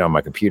then I get it on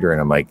my computer,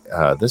 and I'm like,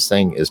 this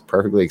thing is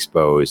perfectly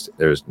exposed.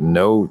 There's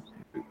no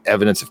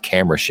evidence of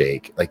camera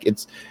shake. Like,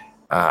 it's,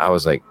 I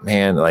was like,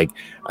 man, like,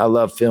 I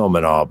love film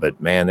and all, but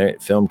man,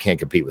 film can't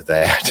compete with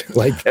that.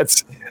 Like,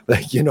 that's,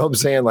 like, you know what I'm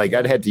saying? Like,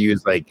 I'd have to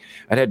use like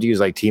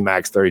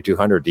T-Max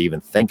 3200 to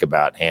even think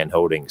about hand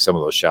holding some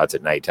of those shots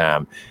at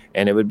nighttime,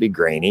 and it would be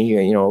grainy,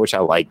 you know, which I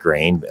like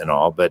grain and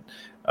all, but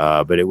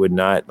it would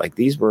not, like,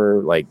 these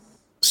were like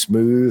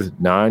smooth,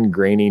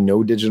 non-grainy,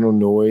 no digital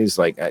noise.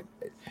 Like,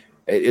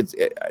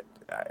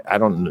 I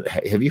don't.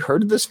 Have you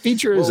heard of this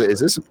feature? Well, is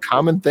this a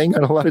common thing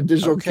on a lot of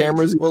digital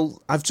cameras?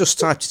 Well, I've just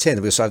typed it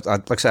in because,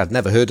 like I said, I've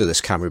never heard of this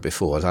camera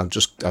before. And I've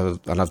just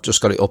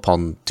got it up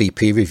on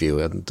DP Review,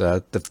 and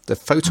the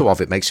photo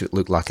of it makes it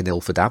look like an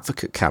Ilford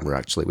Advocate camera,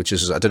 actually. Which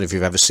is, I don't know if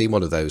you've ever seen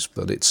one of those,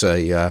 but it's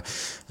a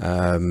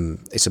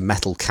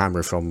metal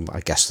camera from,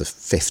 I guess, the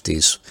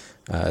 50s.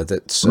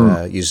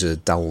 That uses a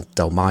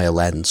Delmeyer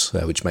lens,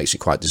 which makes it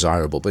quite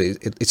desirable. But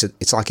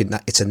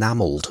it's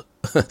enamelled.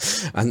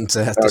 And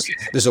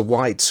there's a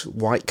white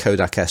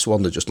Kodak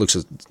S1 that just looks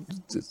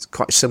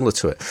quite similar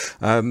to it.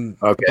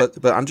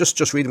 But I'm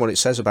just reading what it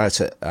says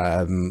about it.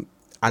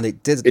 And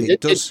it did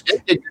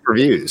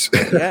reviews.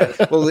 Yeah.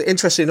 Well,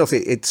 interesting enough,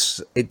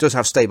 it does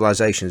have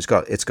stabilization. It's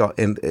got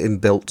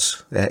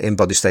inbuilt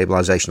in-body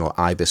stabilization, or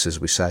IBIS as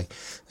we say.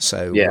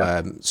 So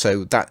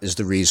so that is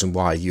the reason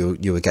why you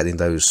were getting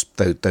those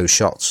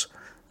shots.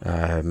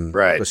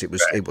 Right. Because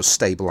it was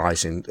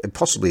stabilizing.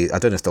 Possibly, I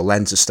don't know if the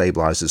lens is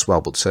stabilized as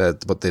well, but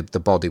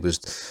the body was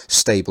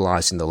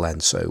stabilizing the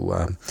lens.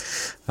 So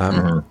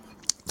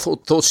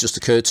thoughts just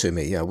occurred to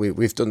me. Yeah,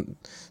 we've done.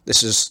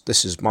 This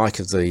is Mike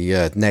of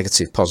the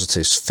Negative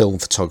Positives Film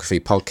Photography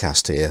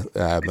podcast here.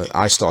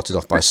 I started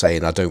off by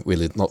saying I not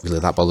really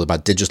that bothered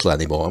about digital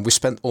anymore, and we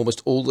spent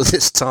almost all of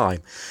this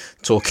time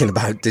talking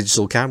about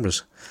digital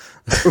cameras.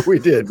 We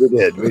did, and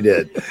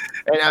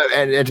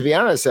to be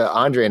honest,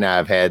 Andre and I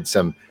have had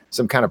some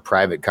kind of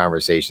private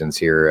conversations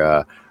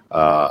here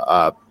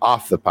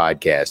off the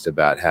podcast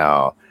about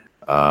how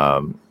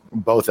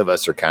both of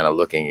us are kind of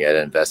looking at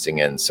investing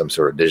in some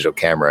sort of digital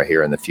camera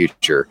here in the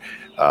future.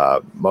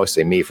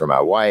 Mostly me for my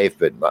wife,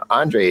 but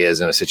Andre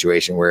is in a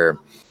situation where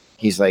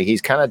he's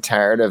kind of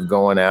tired of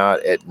going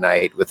out at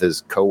night with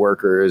his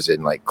coworkers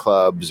in like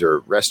clubs or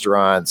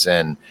restaurants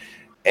and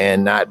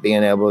not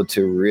being able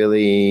to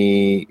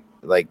really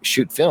like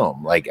shoot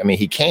film. Like, I mean,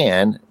 he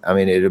can. I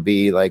mean, it'll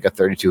be like a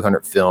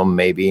 3200 film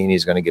maybe, and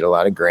he's going to get a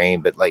lot of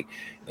grain. But like,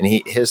 and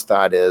his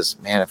thought is,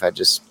 man, if I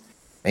just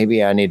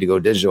maybe I need to go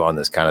digital on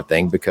this kind of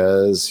thing,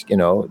 because, you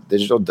know,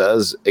 digital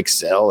does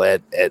excel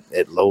at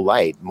low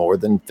light more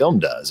than film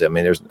does. I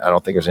mean, I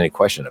don't think there's any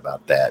question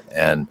about that.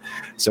 And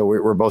so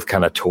we're both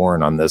kind of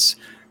torn on this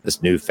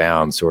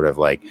newfound sort of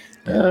like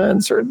in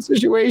certain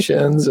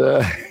situations, you know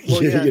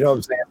what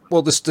I'm saying?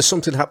 Well, there's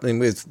something happening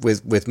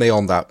with me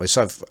on that.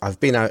 So I've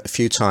been out a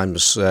few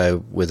times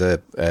with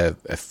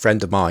a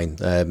friend of mine,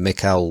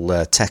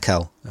 Mikhail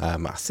Tekel. I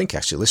think he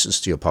actually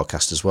listens to your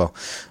podcast as well.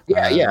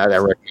 Yeah, I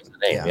recognize the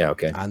name. Yeah,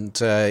 okay. And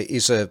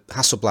he's a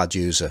Hasselblad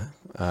user.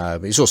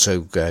 He's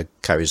also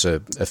carries a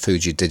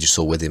Fuji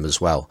digital with him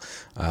as well.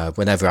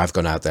 Whenever I've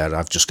gone out there,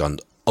 I've just gone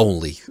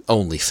only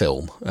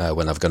film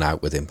when I've gone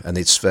out with him, and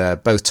it's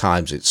both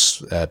times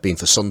it's been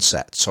for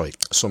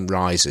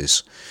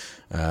sunrises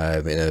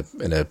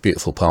in a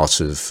beautiful part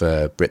of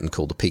Britain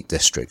called the Peak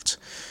District,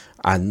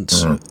 and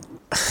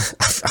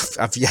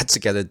I've yet to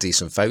get a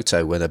decent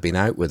photo when I've been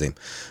out with him,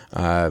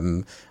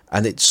 and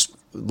it's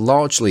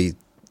largely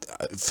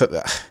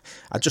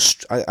I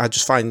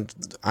just find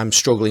I'm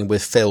struggling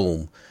with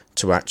film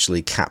to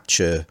actually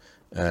capture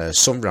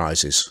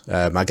sunrises.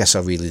 I guess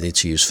I really need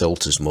to use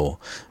filters more,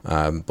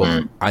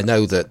 but I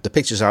know that the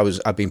pictures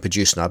I've been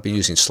producing, I've been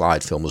using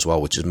slide film as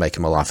well, which is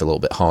making my life a little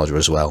bit harder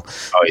as well.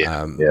 Oh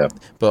yeah,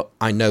 But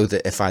I know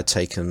that if I'd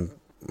taken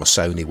my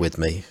Sony with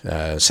me,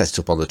 set it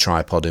up on the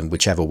tripod in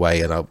whichever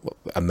way, and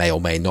I may or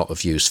may not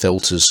have used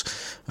filters,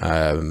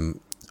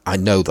 I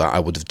know that I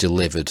would have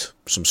delivered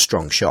some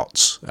strong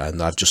shots,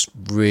 and I've just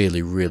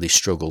really, really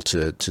struggled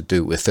to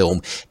do it with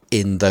film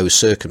in those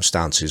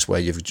circumstances where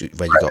you've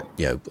got,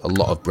 you know, a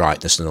lot of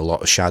brightness and a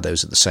lot of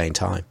shadows at the same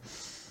time.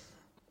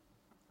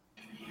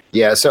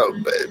 Yeah. So,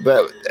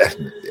 but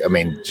I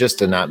mean, just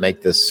to not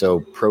make this so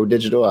pro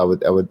digital, I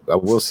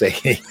will say,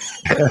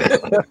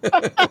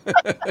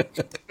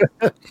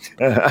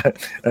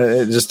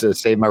 just to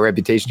save my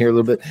reputation here a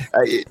little bit,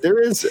 there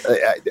is,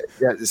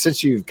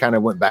 since you kind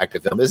of went back to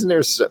film, isn't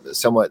there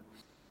somewhat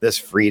this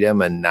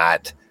freedom and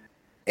not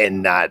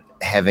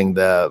having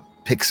the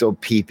pixel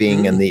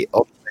peeping and the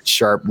ultimate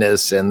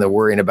sharpness and the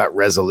worrying about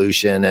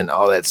resolution and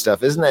all that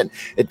stuff? Isn't that,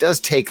 it does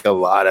take a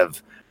lot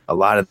of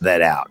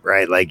that out,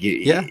 right? Like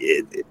yeah.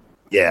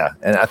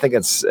 And I think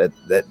it's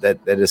that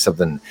is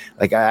something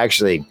like I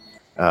actually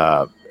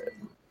I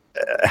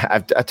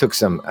took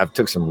some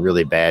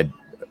really bad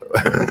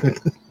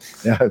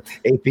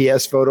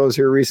APS photos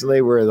here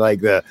recently where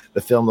like the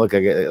film looked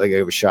like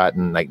it was shot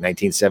in like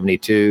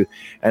 1972,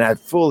 and I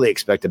fully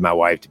expected my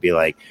wife to be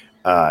like,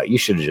 you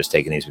should have just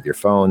taken these with your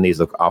phone. These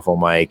look awful,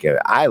 Mike.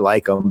 I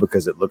like them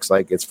because it looks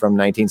like it's from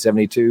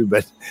 1972,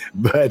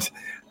 but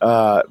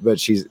I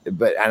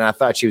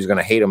thought she was going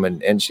to hate them,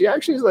 and she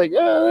actually was like,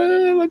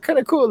 they look kind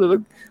of cool. They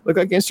look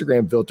like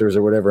Instagram filters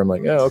or whatever. I'm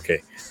like, oh,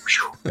 okay.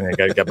 And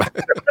I got back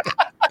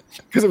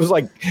because it was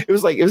like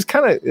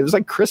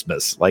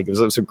Christmas. Like it was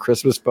like some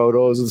Christmas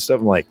photos and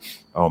stuff. I'm like,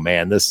 oh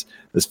man, this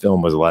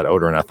film was a lot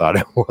older than I thought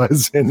it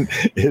was, and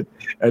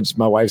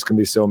my wife's gonna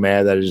be so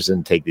mad that I just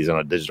didn't take these on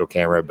a digital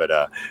camera. But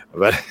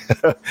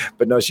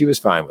no, she was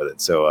fine with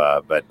it. So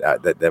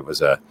that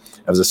was a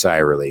sigh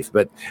of relief.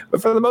 But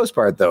for the most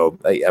part, though,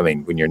 I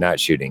mean, when you're not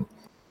shooting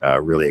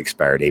really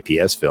expired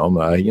APS film,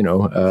 I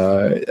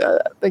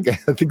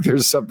think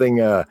there's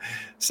something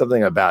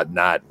about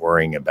not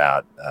worrying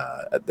about.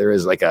 There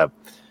is like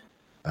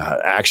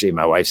actually,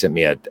 my wife sent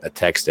me a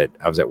text that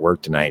I was at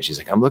work tonight. And she's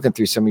like, I'm looking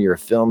through some of your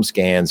film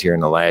scans here in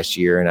the last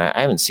year, and I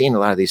haven't seen a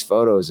lot of these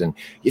photos, and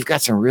you've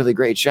got some really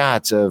great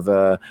shots of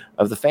the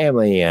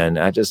family, and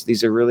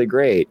these are really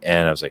great.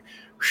 And I was like,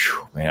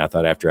 whew, man, I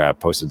thought after I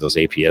posted those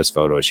APS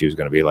photos, she was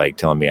going to be like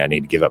telling me I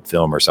need to give up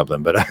film or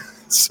something. But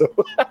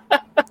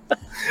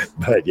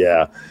but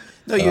yeah.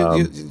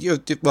 No,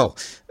 well,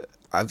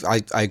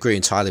 I agree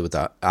entirely with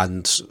that,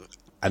 and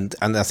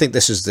I think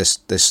this is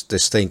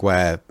this thing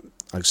where,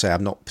 like I say,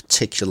 I'm not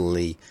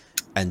particularly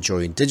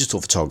enjoying digital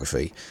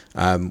photography,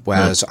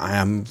 whereas I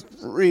am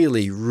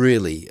really,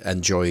 really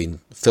enjoying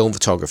film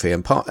photography,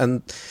 and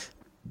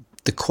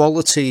the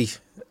quality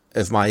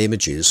of my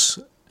images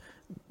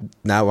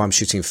now I'm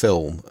shooting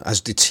film has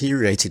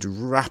deteriorated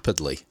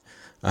rapidly.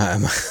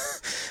 I'm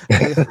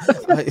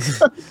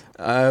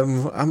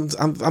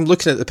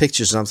looking at the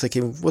pictures and I'm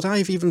thinking, would I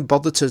have even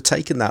bothered to have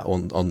taken that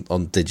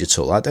on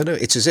digital? I don't know.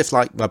 It's as if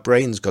like my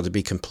brain's got to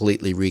be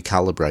completely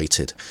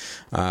recalibrated.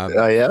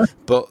 Yeah.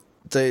 But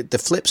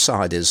the flip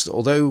side is,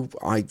 although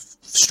I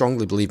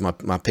strongly believe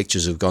my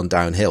pictures have gone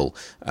downhill,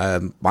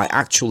 my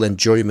actual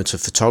enjoyment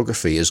of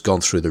photography has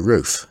gone through the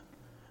roof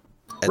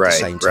at the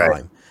same time.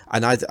 Right.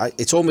 And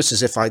it's almost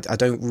as if I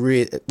don't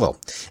really, well,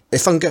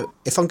 if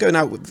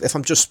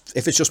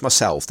it's just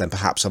myself, then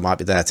perhaps I might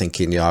be there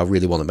thinking, I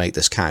really want to make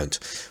this count.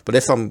 But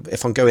if I'm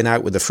going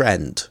out with a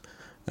friend,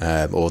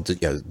 or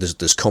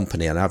there's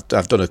company, and I've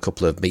done a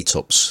couple of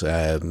meetups,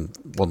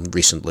 one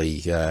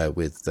recently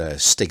with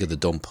Stig of the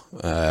Dump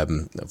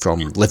from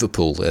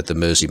Liverpool at the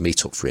Mersey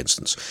meetup, for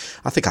instance.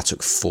 I think I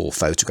took 4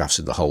 photographs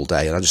in the whole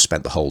day, and I just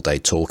spent the whole day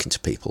talking to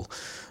people.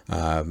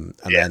 Then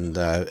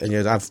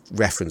I've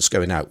referenced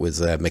going out with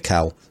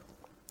Mikkel,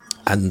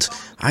 and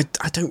I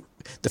don't.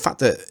 The fact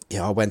that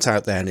I went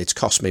out there and it's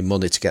cost me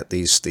money to get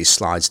these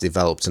slides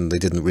developed, and they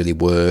didn't really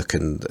work,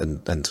 and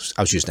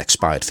I was using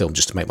expired film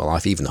just to make my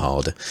life even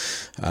harder.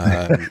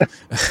 I'm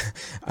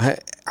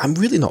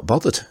really not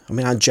bothered. I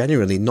mean, I'm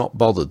genuinely not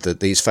bothered that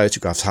these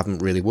photographs haven't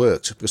really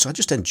worked, because I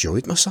just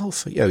enjoyed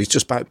myself. It's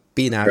just about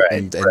being out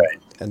and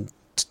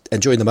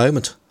enjoying the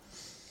moment.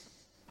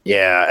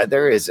 Yeah,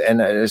 there is. And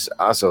there's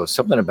also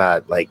something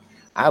about, like,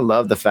 I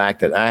love the fact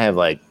that I have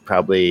like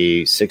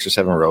probably 6 or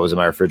 7 rows in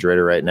my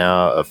refrigerator right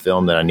now of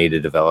film that I need to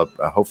develop,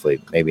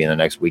 hopefully maybe in the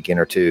next weekend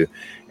or two.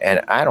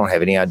 And I don't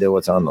have any idea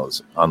what's on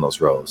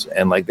those rows.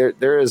 And like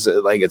there is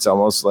like, it's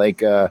almost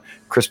like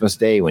Christmas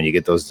Day when you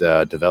get those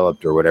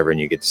developed or whatever, and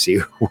you get to see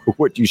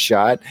what you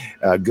shot,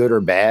 good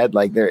or bad.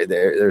 Like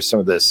there's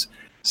some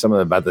of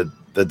about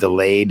the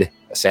delayed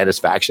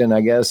satisfaction,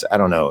 I guess. I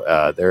don't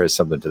know. There is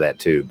something to that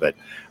too, but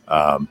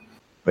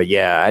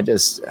yeah, I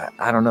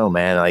don't know,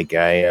 man. Like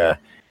I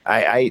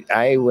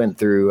went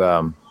through,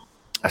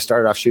 I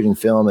started off shooting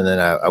film, and then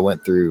I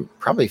went through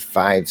probably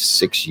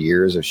 5-6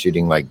 years of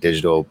shooting like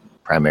digital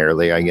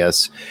primarily, I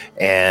guess.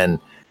 And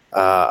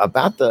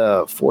about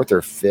the 4th or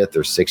 5th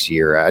or 6th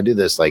year, I do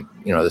this like,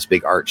 this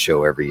big art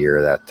show every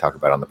year that I talk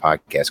about on the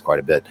podcast quite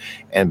a bit.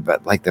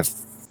 But like the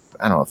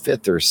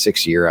 5th or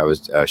 6th year, I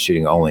was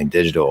shooting only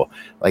digital.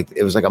 Like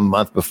it was like a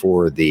month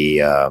before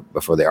the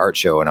art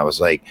show, and I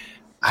was like,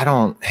 I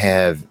don't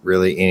have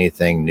really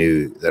anything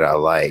new that I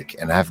like,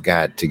 and I've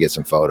got to get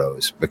some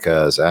photos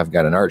because I've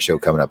got an art show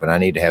coming up, and I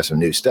need to have some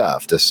new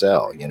stuff to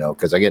sell,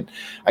 because I get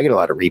a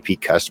lot of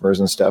repeat customers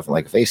and stuff. And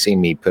like, if they see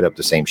me put up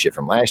the same shit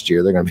from last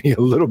year, they're going to be a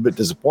little bit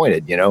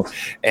disappointed,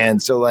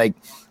 And so like,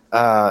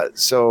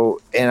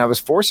 and I was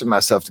forcing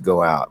myself to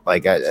go out.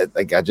 Like I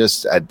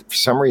for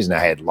some reason I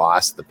had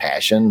lost the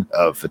passion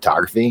of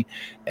photography,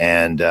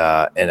 and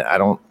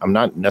I'm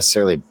not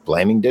necessarily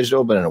blaming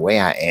digital, but in a way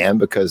I am,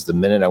 because the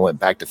minute I went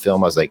back to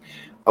film, I was like,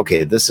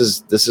 okay, this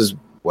is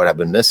what I've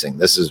been missing.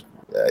 This is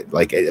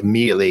like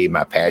immediately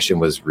my passion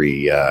was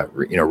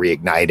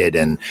reignited,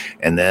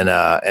 and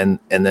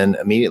then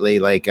immediately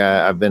like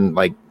I've been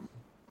like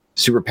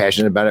super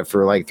passionate about it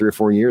for like 3 or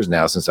 4 years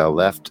now since I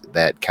left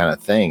that kind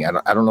of thing.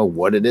 I don't know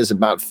what it is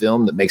about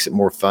film that makes it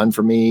more fun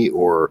for me,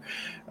 or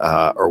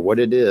what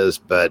it is,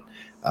 but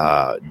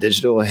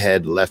digital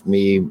had left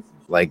me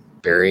like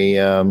very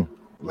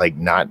like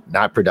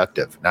not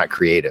productive, not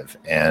creative,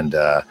 and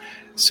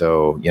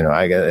so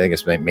I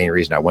guess the main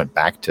reason I went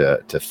back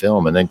to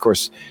film. And then of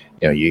course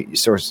you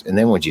source, and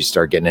then once you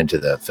start getting into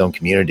the film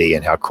community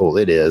and how cool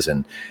it is,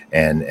 and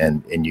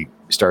you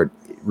start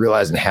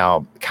realizing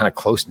how kind of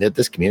close knit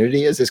this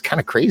community is. It's kind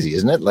of crazy,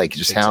 isn't it? Like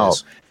just how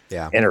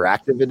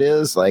interactive it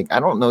is. Like,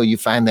 I don't know. You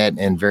find that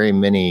in very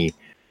many,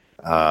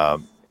 I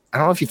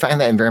don't know if you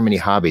find that in very many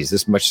hobbies,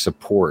 this much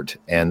support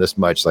and this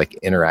much like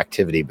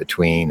interactivity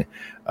between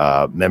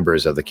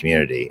members of the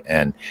community.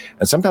 And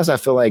sometimes I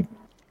feel like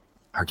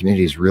our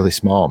community is really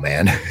small,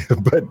 man,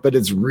 but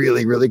it's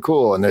really, really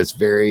cool. And it's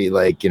very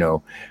like,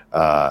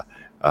 I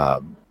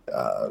don't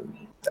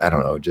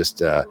know,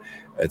 just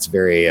it's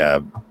very,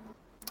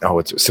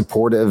 it's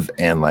supportive,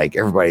 and like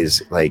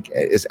everybody's like,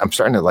 I'm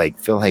starting to like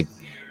feel like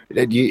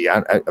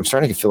I'm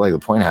starting to feel like the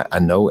point I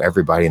know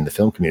everybody in the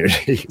film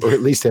community, or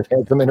at least have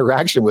had some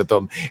interaction with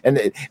them,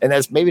 and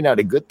that's maybe not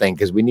a good thing,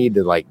 because we need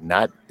to like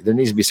there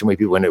needs to be so many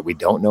people in it we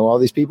don't know all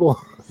these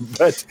people.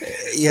 But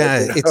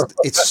yeah,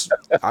 it's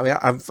I mean,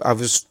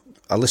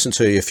 I listened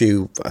to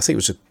you I think it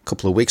was a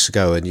couple of weeks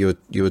ago, and you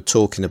were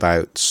talking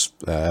about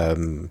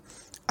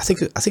I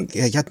think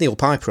you had Neil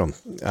Piper on,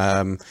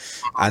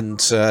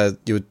 and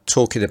you were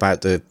talking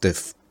about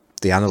the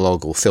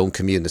analog or film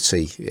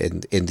community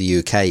in the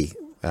UK.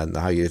 And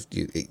how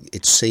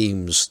it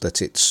seems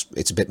that it's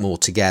a bit more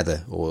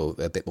together or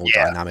a bit more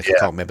dynamic. I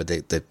can't remember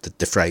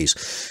the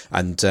phrase,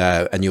 and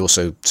you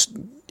also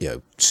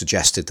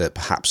suggested that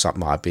perhaps that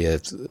might be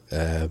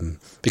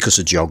because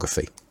of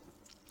geography.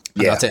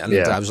 And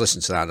I was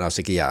listening to that and I was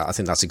thinking, I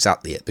think that's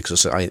exactly it,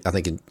 because I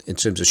think in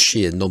terms of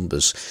sheer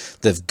numbers,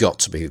 there've got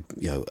to be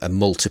a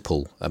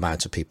multiple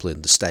amount of people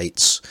in the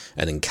States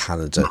and in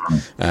Canada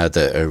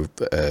that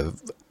are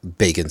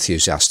big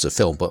enthusiasts of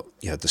film, but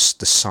the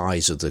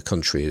size of the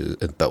country,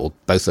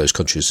 both those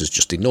countries, is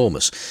just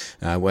enormous.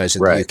 Whereas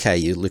in the UK,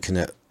 you're looking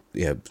at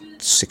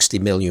 60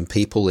 million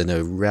people in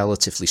a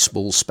relatively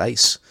small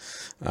space.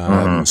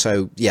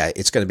 So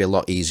it's going to be a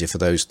lot easier for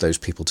those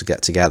people to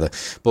get together.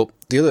 But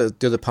the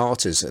other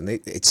part is, and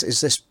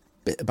it's this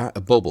bit about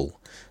a bubble.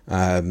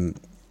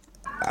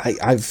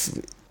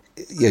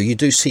 You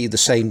do see the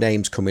same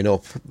names coming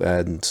up,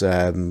 and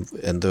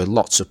there are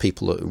lots of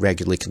people that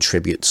regularly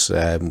contribute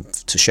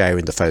to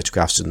sharing the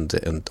photographs and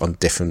on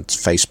different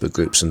Facebook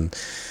groups and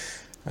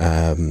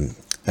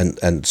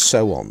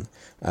so on.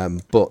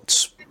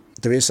 But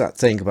there is that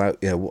thing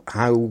about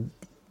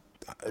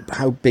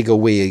how big are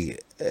we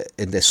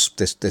in this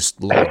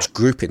large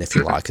grouping, if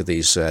you like, of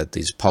these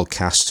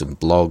podcasts and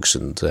blogs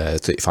and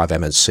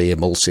 35MNC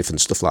and Mulsif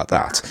and stuff like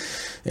that.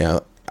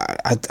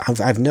 I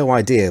have no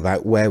idea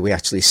about where we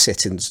actually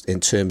sit in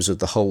terms of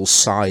the whole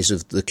size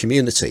of the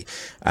community,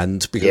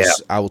 and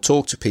because I will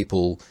talk to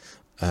people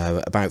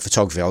about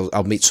photography,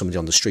 I'll meet somebody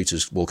on the street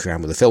who's walking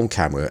around with a film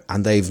camera,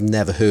 and they've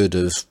never heard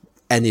of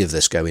any of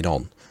this going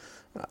on.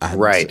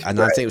 And I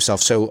think to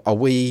myself, so are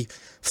we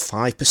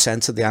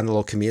 5% of the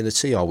analog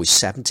community? Are we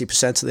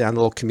 70% of the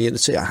analog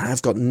community?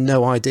 I've got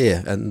no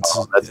idea. And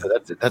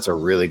that's a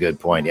really good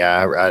point.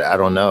 Yeah, I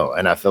don't know,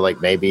 and I feel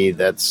like maybe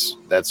that's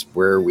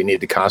where we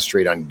need to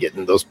concentrate on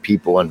getting those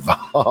people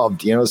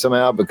involved,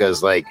 somehow,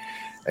 because I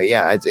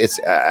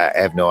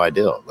have no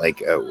idea.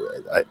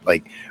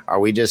 Are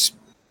we just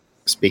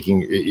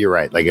speaking? You're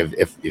right. Like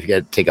if you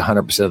got to take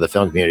 100% of the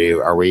film community,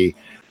 are we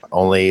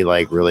only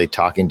really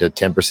talking to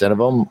 10% of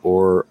them,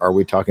 or are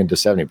we talking to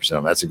 70% of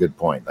them? That's a good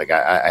point.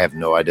 I have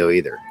no idea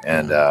either.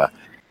 And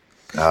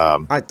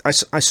I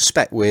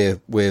suspect we're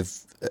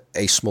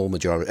a small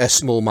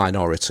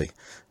minority.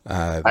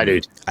 I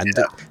do. And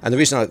the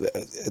reason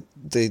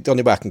the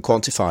only way I can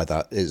quantify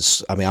that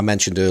is, I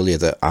mentioned earlier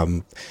that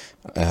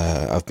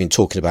I've been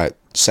talking about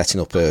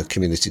setting up a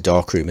community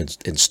darkroom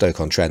in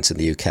Stoke-on-Trent in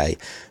the UK.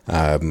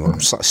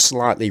 I'm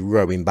slightly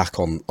rowing back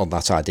on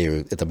that idea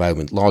at the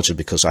moment, largely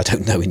because I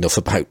don't know enough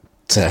about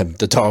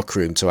the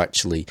darkroom to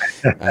actually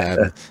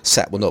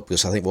set one up,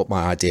 because I think what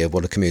my idea of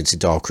what a community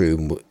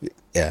darkroom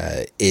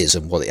is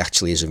and what it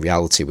actually is in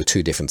reality were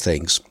two different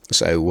things.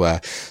 So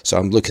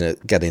I'm looking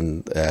at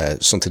getting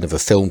something of a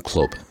film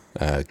club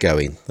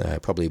going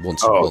probably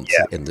once a month,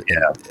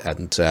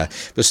 and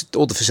because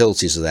all the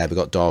facilities are there, we've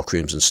got dark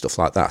rooms and stuff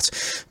like that.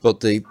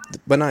 But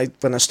when I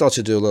started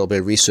to do a little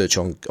bit of research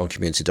on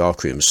community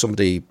dark rooms,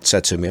 somebody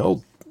said to me,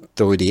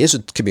 there already is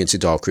a community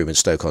darkroom in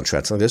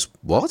Stoke-on-Trent. And I goes,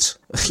 what?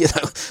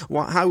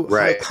 How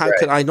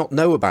could I not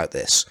know about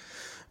this?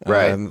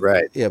 Right.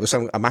 Yeah, because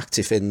I'm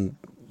active in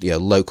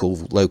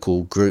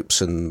local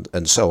groups and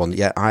so on.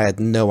 Yeah, I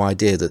had no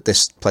idea that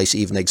this place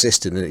even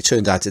existed, and it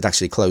turned out it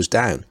actually closed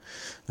down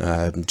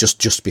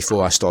just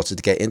before I started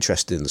to get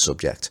interested in the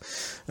subject.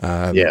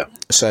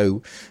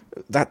 So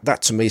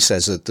that to me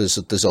says that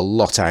there's a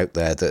lot out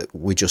there that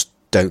we just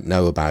don't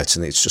know about,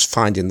 and it's just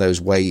finding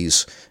those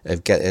ways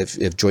of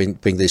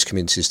bring these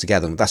communities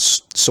together. And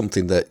that's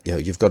something that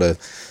you've got to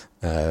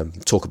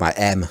talk about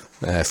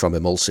from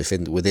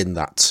Emulsif within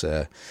that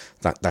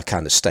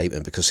kind of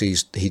statement, because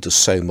he does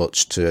so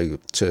much to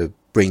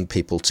bring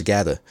people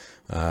together.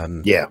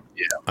 M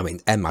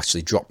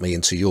actually dropped me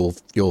into your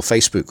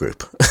Facebook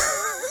group.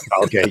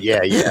 Okay,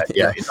 yeah.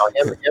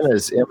 Him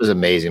is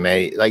amazing,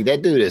 man.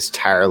 That dude is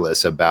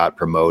tireless about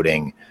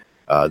promoting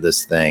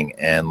this thing,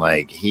 and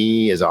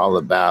he is all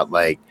about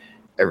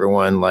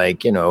everyone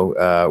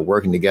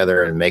working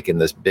together and making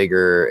this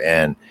bigger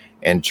and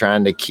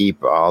trying to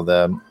keep all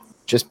the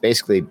just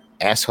basically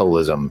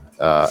assholism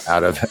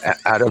out of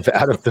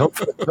film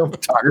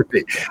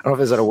photography. I don't know if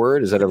is that a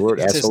word. Is that a word?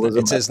 Assholism.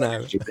 It is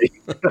now.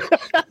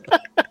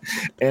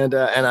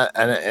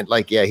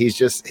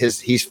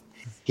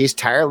 He's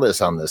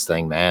tireless on this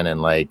thing, man, and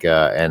I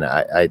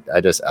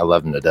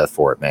love him to death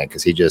for it, man,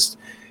 because he does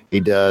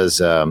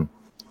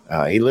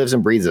he lives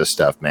and breathes this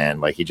stuff,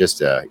 man.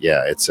 It's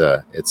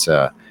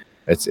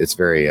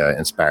very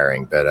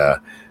inspiring.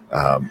 But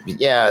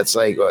it's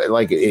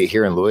like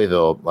here in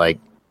Louisville,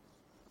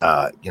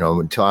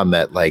 until I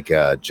met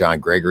John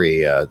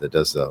Gregory that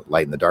does the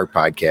Light in the Dark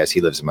podcast.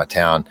 He lives in my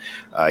town.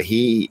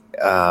 He's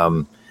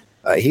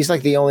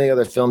the only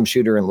other film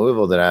shooter in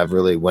Louisville that I've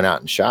really went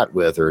out and shot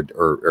with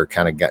or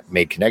kind of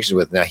made connections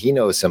with. Now he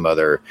knows some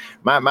other.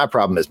 My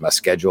problem is my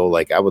schedule.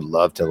 I would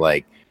love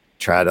to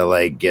try to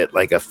like get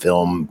like a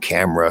film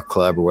camera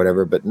club or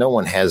whatever, but no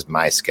one has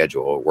my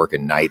schedule,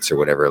 working nights or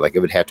whatever. Like it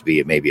would have to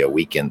be maybe a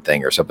weekend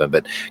thing or something.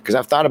 But because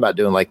I've thought about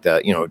doing like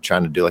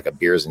trying to do like a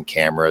beers and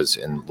cameras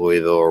in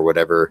Louisville or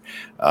whatever.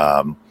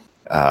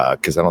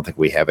 Because I don't think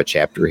we have a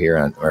chapter here,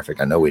 or in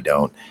fact, I know we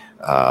don't.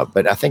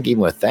 But I think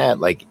even with that,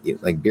 like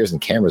beers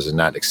and cameras is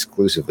not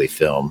exclusively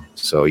film,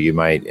 so you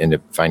might end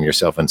up finding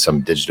yourself in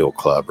some digital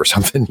club or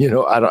something.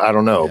 I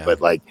don't know, Yeah. but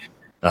like.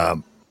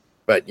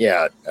 But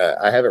yeah,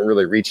 I haven't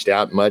really reached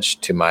out much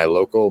to my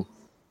local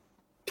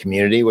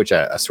community, which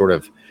I sort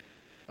of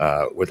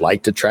would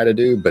like to try to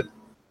do, but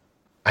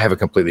I have a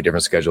completely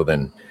different schedule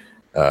than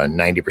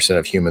 90%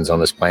 of humans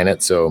on this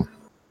planet, so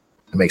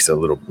it makes it a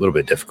little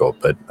bit difficult.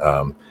 But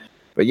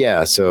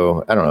yeah,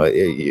 so I don't know.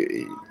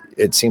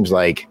 It seems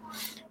like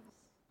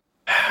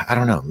I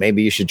don't know.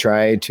 Maybe you should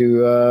try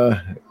to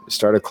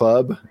start a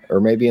club, or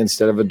maybe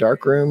instead of a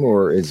dark room,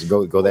 or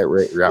go that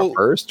route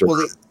first.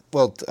 Or?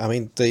 Well, I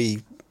mean,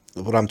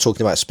 what I'm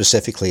talking about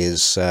specifically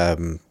is there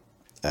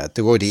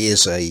already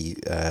is a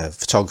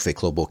photography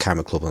club or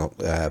camera club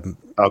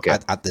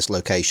at this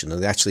location,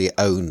 and they actually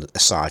own a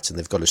site and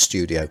they've got a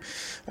studio,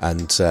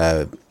 and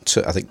I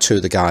think two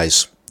of the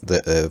guys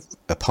that are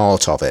a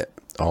part of it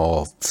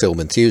are film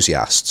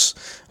enthusiasts,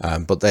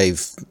 but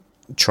they've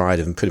tried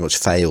and pretty much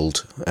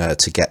failed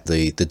to get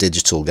the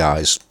digital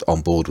guys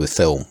on board with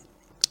film.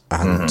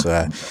 And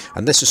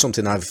and this is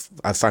something I've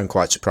found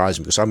quite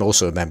surprising, because I'm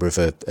also a member of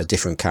a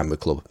different camera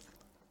club,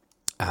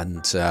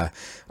 and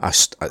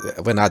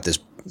when I had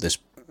this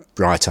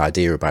bright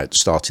idea about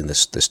starting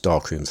this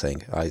darkroom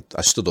thing, I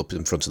stood up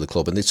in front of the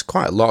club, and it's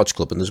quite a large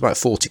club, and there's about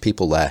 40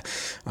 people there,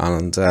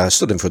 and I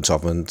stood in front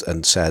of them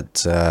and said,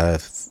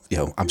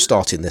 I'm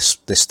starting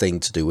this thing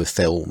to do with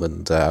film,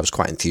 and I was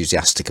quite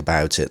enthusiastic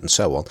about it and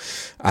so on,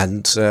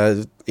 and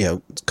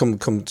come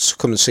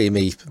and see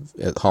me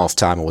at half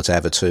time or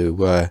whatever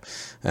to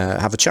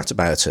have a chat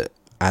about it,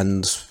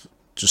 and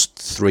just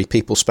 3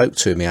 people spoke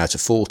to me out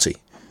of 40.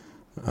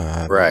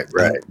 Right.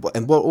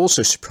 And what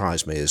also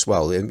surprised me as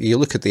well, you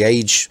look at the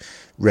age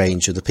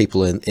range of the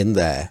people in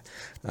there,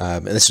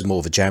 and this is more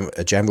of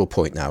a general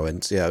point now,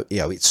 and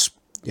it's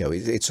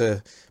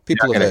a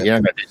people.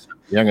 You're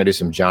not gonna do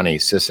some Johnny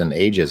Sisson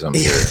ageism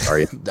here, are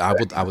you?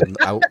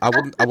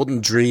 I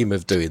wouldn't dream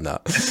of doing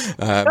that.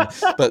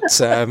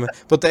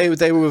 But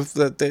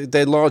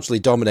they're largely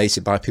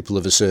dominated by people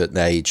of a certain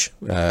age.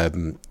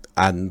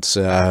 I'm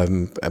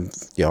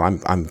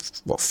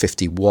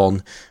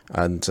 51,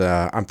 and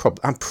I'm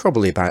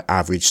probably about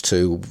average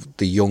to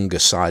the younger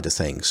side of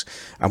things.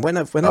 And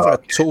whenever I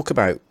talk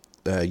about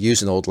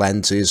using old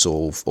lenses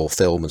or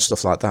film and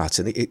stuff like that,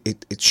 and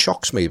it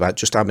shocks me about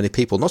just how many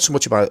people, not so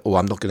much about,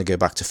 I'm not going to go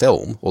back to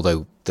film,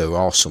 although there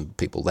are some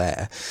people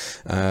there.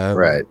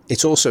 Right.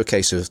 It's also a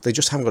case of they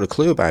just haven't got a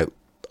clue about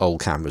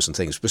old cameras and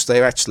things, because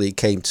they actually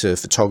came to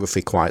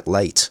photography quite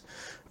late.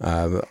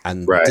 And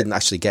didn't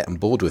actually get on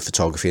board with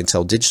photography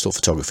until digital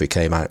photography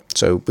came out.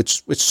 So,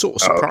 which sort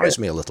of surprised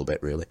me a little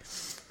bit, really.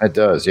 It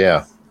does,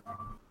 yeah.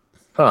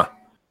 Huh.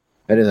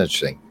 That is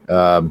interesting.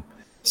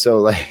 So,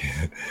 like,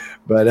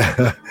 but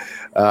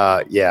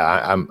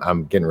yeah,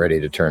 I'm getting ready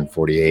to turn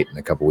 48 in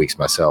a couple weeks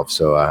myself,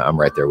 so I'm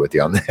right there with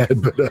you on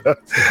that.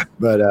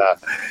 But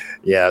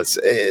yes,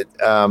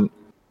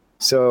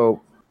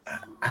 so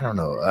I don't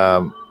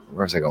know.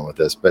 Where was I going with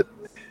this? But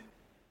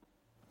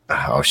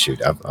oh shoot,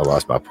 I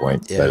lost my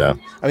point. Yeah. But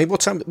I mean, what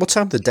time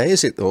of the day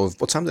is it, or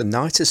what time of the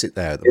night is it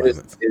there at the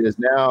moment? It is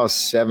now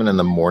 7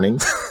 a.m.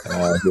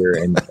 here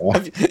in.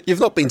 You've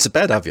not been to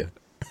bed, have you?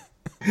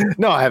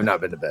 No, I have not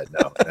been to bed.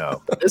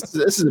 No. This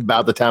is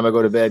about the time I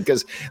go to bed,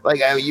 because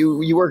like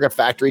you work a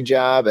factory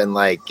job, and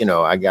like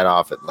I got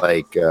off at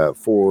like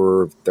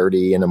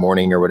 4:30 in the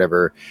morning or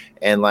whatever,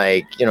 and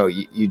like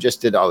you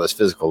just did all this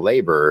physical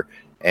labor.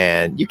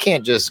 And you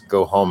can't just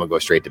go home and go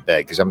straight to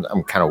bed, because I'm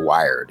kind of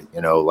wired,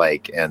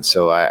 and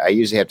so I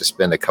usually have to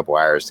spend a couple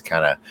hours to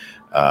kind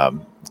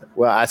of,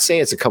 well, I'd say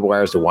it's a couple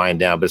hours to wind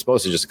down, but it's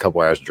mostly just a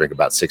couple hours to drink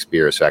about 6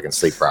 beers so I can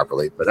sleep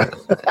properly. But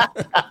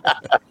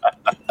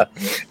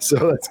so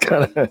that's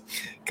kind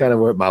of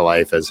what my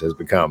life has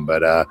become.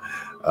 But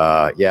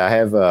yeah, I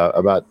have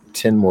about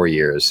 10 more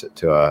years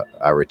to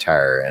I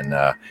retire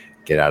and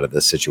get out of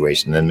this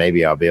situation. Then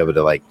maybe I'll be able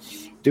to like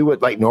do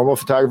what like normal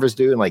photographers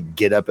do and like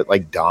get up at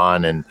like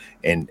dawn and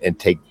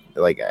take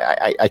like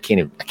I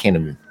can't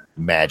even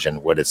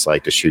imagine what it's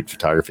like to shoot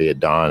photography at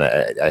dawn.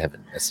 I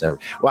haven't. It's never.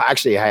 Well,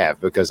 actually, I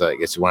have, because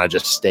it's when I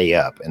just stay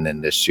up and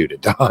then just shoot at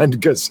dawn,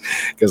 because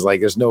like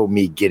there's no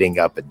me getting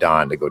up at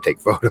dawn to go take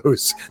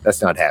photos.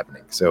 That's not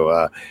happening.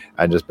 So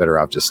I'm just better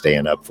off just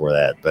staying up for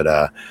that.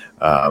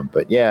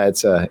 But yeah,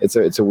 it's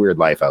a weird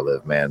life I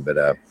live, man. But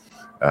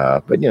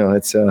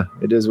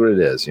it is what it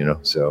is,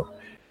 So.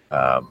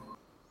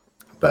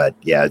 But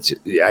yeah,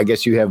 I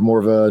guess you have more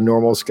of a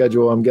normal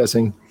schedule, I'm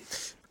guessing.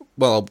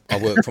 Well, I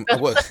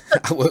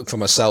work for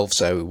myself,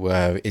 so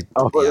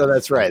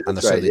that's right. And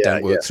I certainly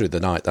don't work through the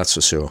night. That's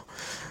for sure.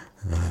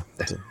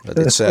 But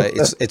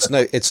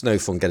it's no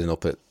fun getting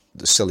up at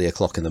silly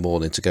o'clock in the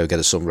morning to go get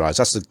a sunrise.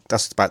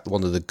 That's about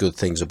one of the good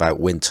things about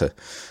winter,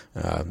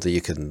 that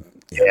you can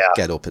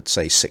get up at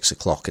say 6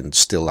 o'clock and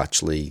still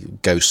actually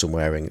go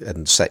somewhere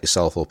and set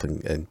yourself up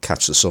and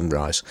catch the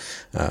sunrise.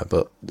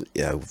 But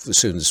as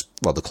soon as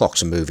the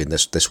clocks are moving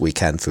this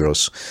weekend for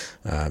us,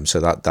 so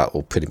that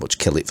will pretty much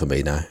kill it for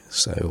me now.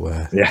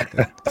 So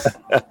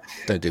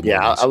don't do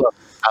more.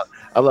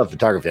 I love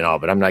photography and all,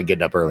 but I'm not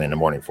getting up early in the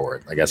morning for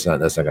it. I guess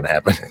that's not going to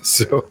happen.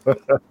 So,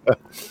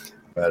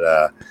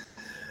 but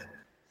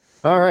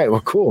all right,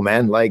 well, cool,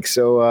 man. Like,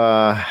 so,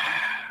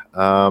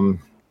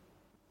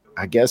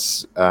 I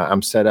guess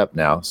I'm set up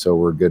now, so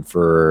we're good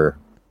for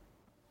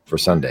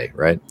Sunday,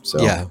 right?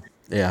 So yeah.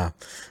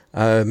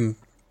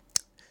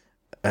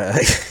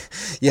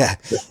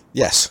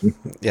 Yes.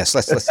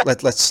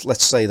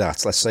 Let's say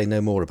that. Let's say no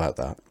more about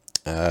that.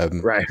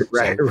 Right.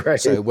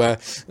 So,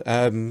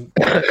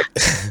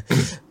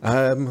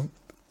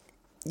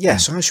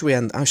 so how should we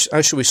end? How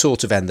should we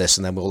sort of end this,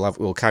 and then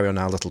we'll carry on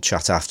our little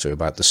chat after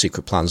about the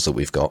secret plans that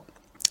we've got.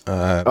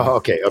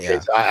 Okay. Yeah.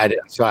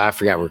 So I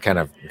forgot we're kind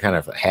of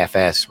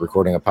half-ass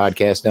recording a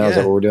podcast now. Is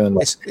that what we're doing?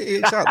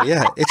 Exactly.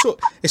 Yeah.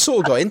 It's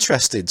all got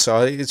interested,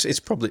 so it's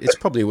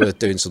probably worth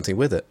doing something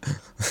with it.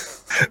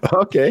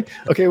 Okay.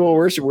 Well,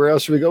 where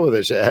else should we go with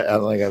it?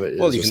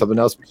 Something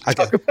else we can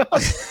talk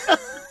about?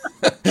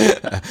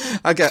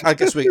 I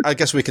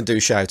guess we can do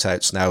shout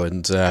outs now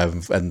and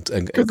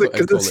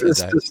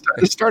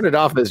it started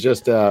off as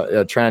just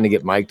trying to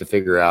get Mike to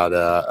figure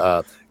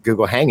out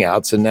Google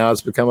Hangouts, and now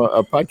it's become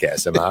a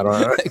podcast. I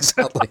don't know.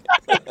 Exactly.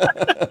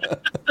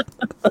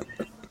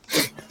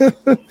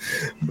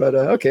 But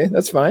okay,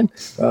 that's fine.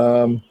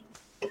 So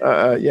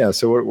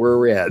where are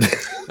we at?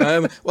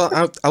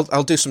 Well,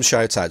 I'll do some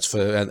shout outs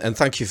and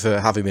thank you for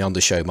having me on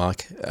the show,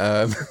 Mike.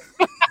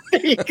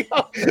 There you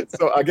go.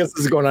 So I guess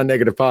this is going on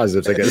negative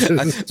positives, I guess.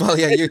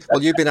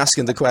 You've been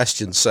asking the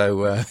question,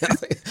 so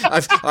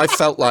I've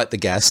felt like the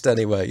guest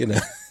anyway.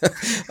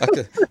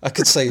 I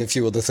could say a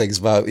few other things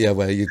about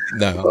where you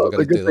know. I'm not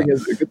going to do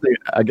that.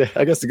 I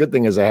guess the good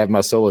thing is I have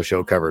my solo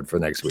show covered for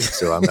next week,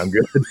 so I'm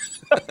good.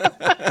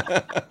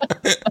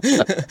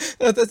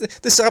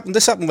 This happened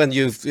when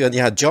you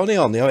had Johnny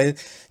on. You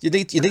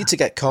need to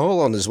get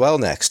Carl on as well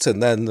next,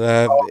 and then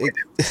we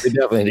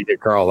definitely need to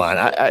get Carl on.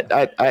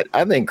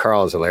 I think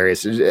Carl is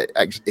hilarious.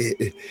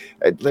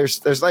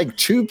 There's like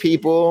two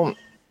people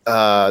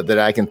that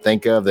I can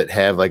think of that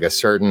have like a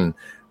certain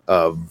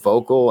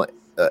vocal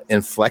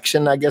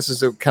inflection, I guess,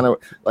 is a kind of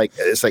like,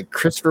 it's like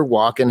Christopher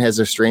Walken has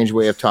a strange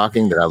way of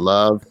talking that I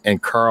love, and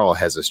Carl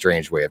has a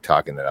strange way of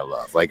talking that I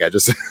love. Like, I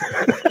just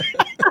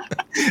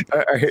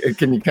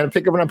can you kind of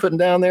pick up what I'm putting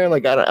down there?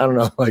 Like, I don't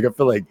know. Like, I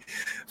feel like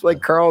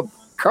Carl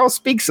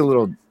speaks a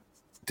little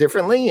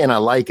differently, and I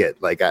like it.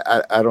 Like,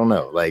 I don't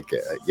know. Like,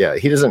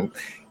 he doesn't.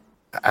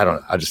 I don't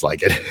know. I just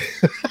like it.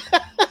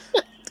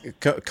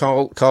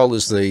 Carl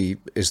is the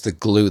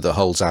glue that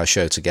holds our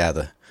show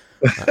together.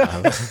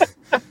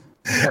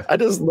 I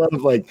just love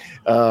like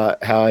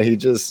how he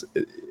just.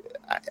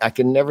 I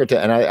can never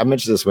tell. And I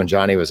mentioned this when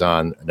Johnny was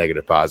on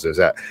Negative Positives.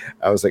 I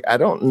was like, I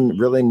don't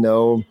really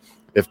know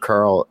if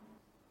Carl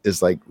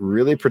is like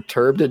really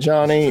perturbed at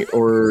Johnny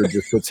or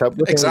just puts up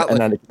with exactly.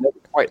 him. And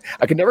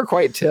I can never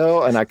quite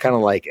tell, and I kind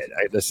of like it.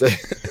 I just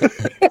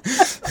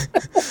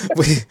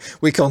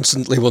we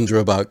constantly wonder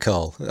about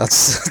Carl.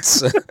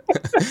 That's as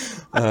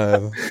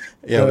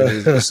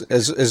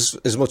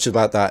much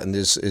about that and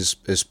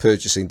his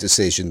purchasing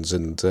decisions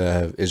and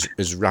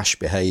his rash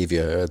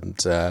behaviour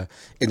and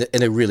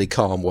in a really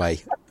calm way.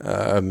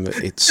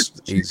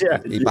 He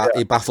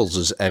baffles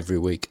us every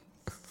week.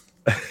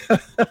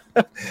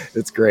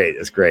 It's great.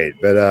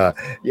 But I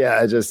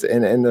just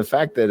and the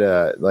fact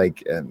that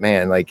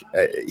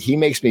he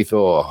makes me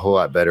feel a whole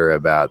lot better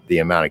about the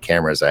amount of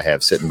cameras I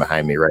have sitting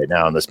behind me right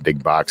now in this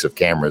big box of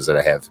cameras that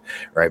I have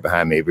right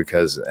behind me,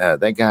 because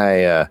that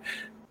guy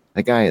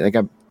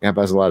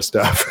buys a lot of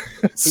stuff.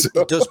 He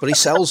does, but he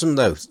sells them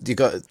though.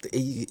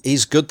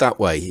 He's good that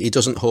way. He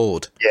doesn't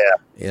hoard. Yeah.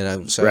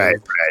 So right.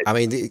 I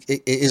mean,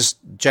 it is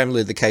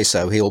generally the case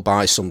though. He'll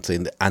buy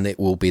something and it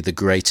will be the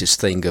greatest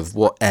thing of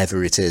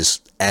whatever it is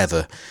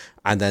ever,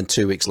 and then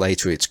 2 weeks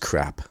later it's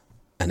crap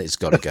and it's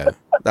got to go.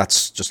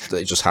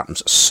 It just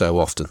happens so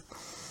often.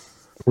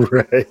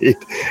 Right.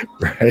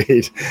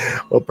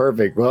 Well,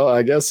 perfect. Well,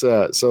 I guess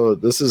so.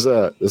 This is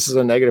a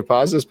Negative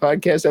Positives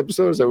podcast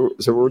episode. So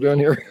what we're doing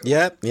here?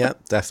 Yeah,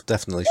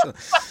 definitely.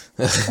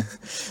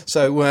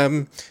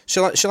 So,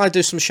 shall I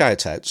do some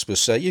shout outs?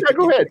 Because go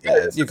ahead.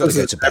 You've got to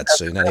go to bed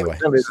soon anyway.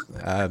 This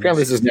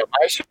is not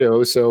my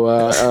show, so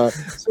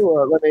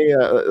let me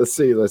let's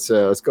see. Let's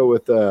go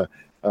with.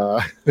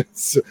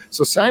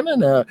 So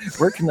Simon,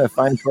 where can I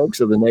find folks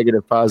of the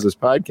Negative Positives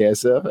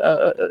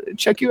podcast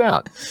check you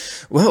out?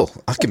 Well,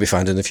 I can be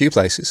found in a few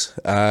places.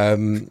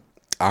 I'm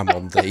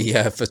on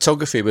the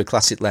Photography with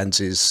Classic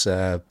Lenses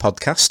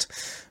podcast,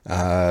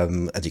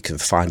 and you can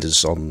find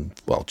us on,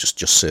 well, just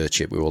search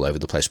it. We're all over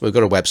the place. We've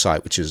got a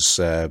website which is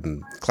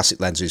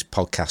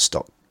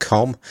classiclensespodcast.com.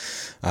 gmail.com.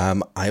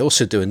 I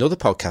also do another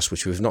podcast,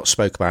 which we've not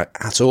spoke about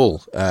at all,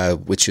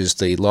 which is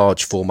the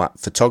Large Format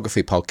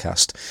Photography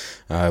podcast,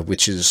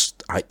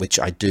 which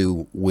I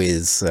do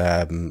with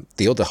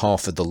the other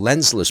half of the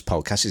Lensless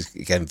podcast. Is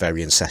again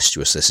very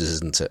incestuous, this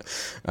isn't it?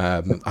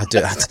 I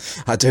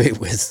do it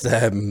with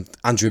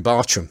Andrew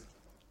Bartram.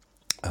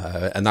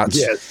 And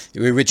that's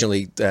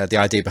originally the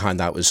idea behind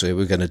that was we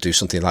were going to do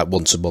something like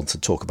once a month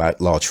and talk about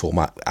large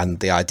format.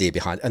 And the idea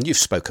behind, and you've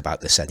spoke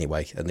about this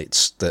anyway, and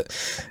it's that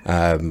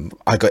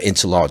I got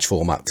into large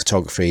format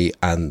photography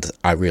and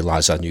I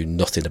realised I knew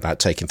nothing about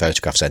taking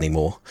photographs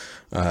anymore.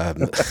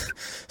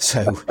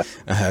 So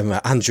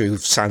Andrew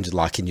sounded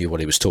like he knew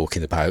what he was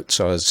talking about.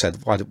 So I said,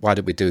 why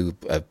don't we do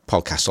a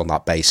podcast on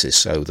that basis,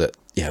 so that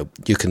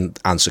you can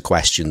answer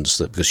questions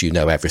because you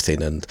know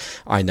everything and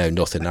I know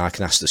nothing, and I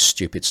can ask the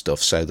stupid stuff,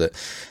 so that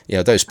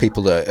those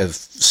people that have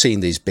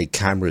seen these big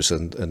cameras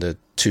and are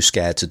too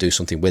scared to do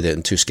something with it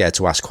and too scared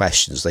to ask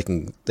questions, they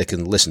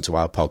can listen to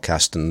our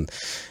podcast and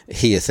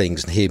hear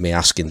things and hear me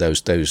asking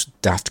those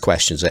daft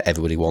questions that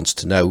everybody wants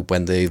to know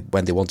when they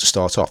want to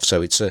start off.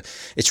 So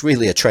it's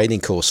really a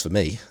training course for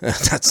me.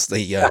 That's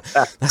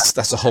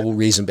the whole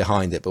reason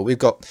behind it. But we've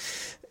got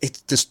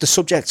the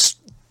subjects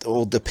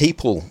or the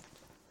people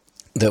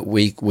that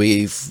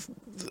we've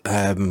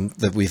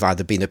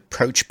either been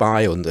approached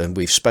by and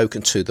we've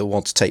spoken to that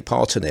want to take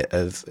part in it.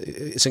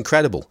 It's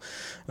incredible.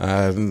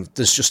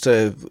 There's just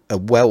a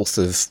wealth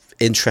of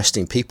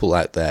interesting people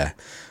out there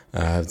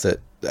that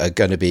are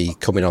going to be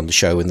coming on the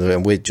show,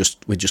 and we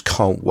just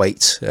can't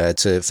wait for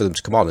them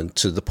to come on, and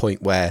to the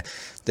point where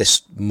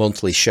this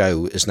monthly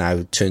show is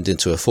now turned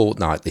into a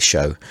fortnightly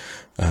show.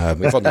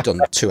 We've only done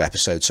 2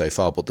 episodes so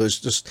far, but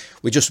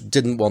we just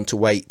didn't want to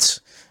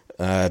wait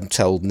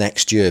till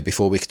next year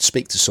before we could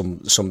speak to some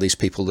of these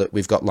people that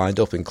we've got lined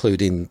up,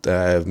 including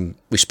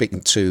we're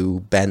speaking to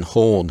Ben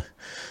Horn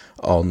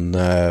on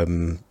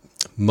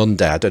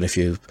Monday. I don't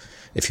know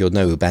if you'll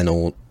know who Ben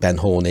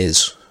Horn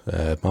is,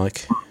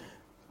 Mike.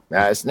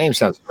 His name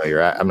sounds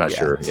familiar. I'm not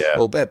sure. Yeah.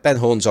 Well, Ben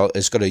Horn's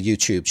has got a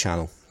YouTube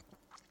channel.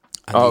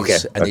 And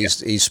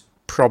he's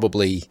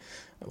probably,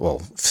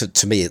 well,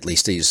 to me at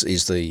least, he's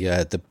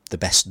the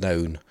best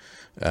known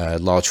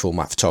large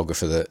format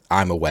photographer that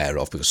I'm aware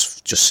of, because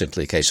just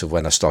simply a case of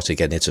when I started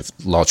getting into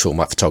large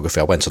format photography,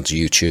 I went onto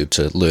YouTube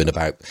to learn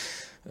about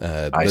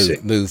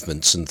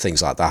movements and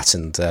things like that,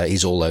 and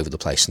he's all over the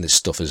place, and his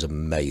stuff is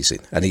amazing,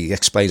 and he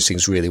explains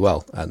things really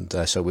well, and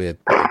so we're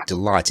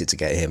delighted to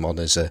get him on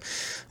as a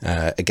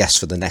guest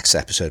for the next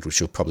episode, which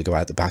will probably go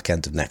out the back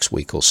end of next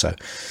week or so.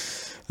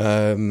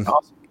 Awesome.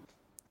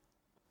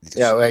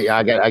 Yeah,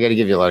 I got to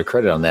give you a lot of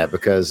credit on that,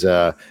 because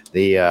I've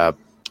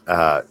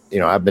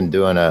been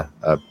doing I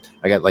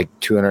got like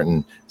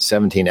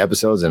 217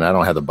 episodes, and I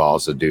don't have the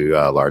balls to do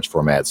large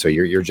format. So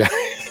you're you're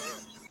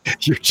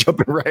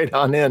jumping right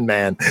on in,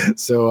 man.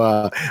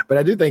 So, but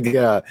I do think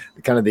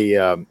kind of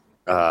the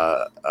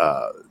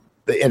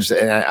interest,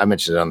 and I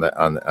mentioned it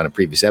on a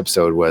previous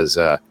episode, was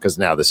because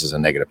now this is a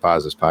negative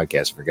positives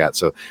podcast, I forgot.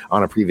 So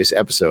on a previous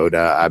episode,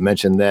 I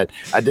mentioned that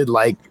I did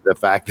like the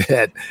fact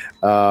that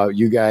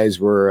you guys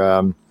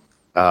were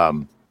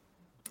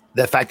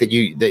the fact that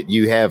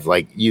you have,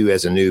 like, you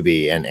as a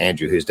newbie and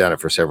Andrew who's done it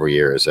for several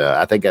years.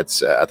 I think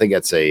that's a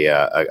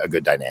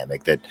good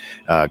dynamic that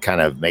kind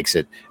of makes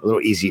it a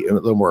little easy, a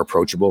little more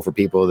approachable for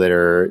people that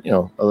are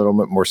a little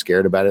bit more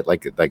scared about it,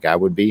 like I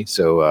would be.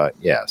 So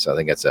so I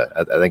think it's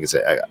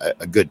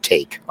a good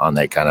take on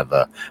that kind of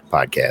a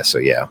podcast. So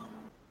yeah.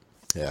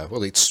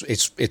 Well,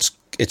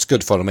 it's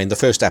good fun. I mean, the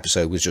first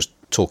episode was just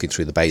talking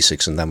through the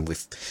basics, and then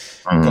we've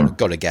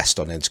got a guest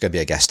on it. It's going to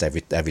be a guest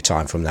every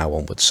time from now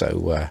onwards.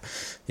 So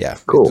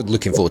cool.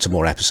 Looking forward to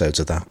more episodes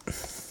of that.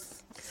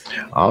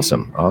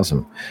 Awesome.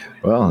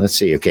 Well, let's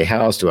see. Okay,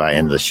 how else do I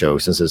end the show?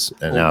 Since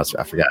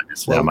I forgot.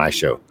 It's now my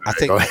show. I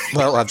think.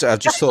 Well, I've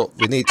just thought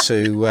we need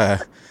to.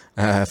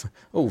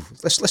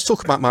 Let's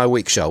talk about my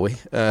week, shall we?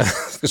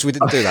 Because we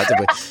didn't do that, did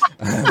we?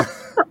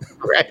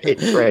 Right.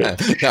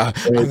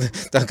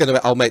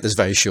 I'll make this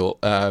very short.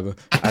 And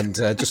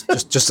just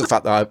the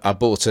fact that I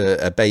bought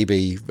a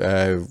baby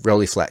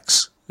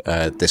Rolleiflex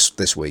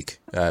this week,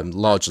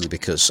 largely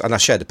because, and I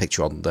shared a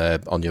picture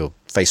on your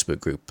Facebook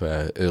group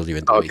earlier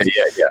in the week.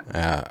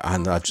 Yeah.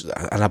 And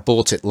I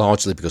bought it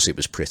largely because it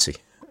was pretty.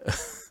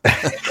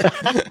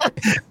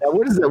 Now,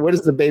 what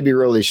is the baby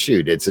Rollie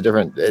shoot? It's a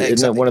different. Exactly.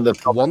 Isn't it one of the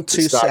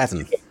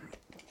 127?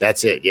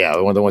 That's it. Yeah,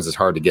 one of the ones that's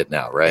hard to get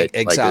now, right?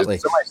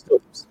 Exactly.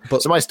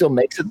 Like, somebody still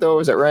makes it though.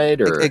 Is that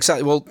right? Or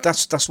exactly. Well,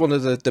 that's one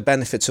of the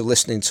benefits of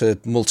listening to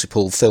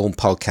multiple film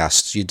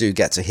podcasts. You do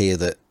get to hear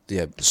that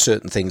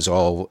certain things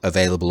are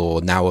available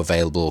or now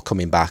available or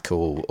coming back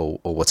or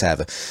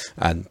whatever.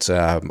 And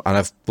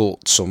I've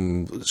bought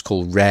some. It's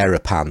called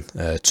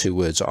Rarepan. 2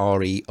 words.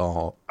 RER.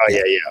 Oh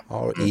yeah.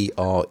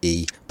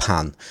 RERE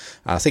pan.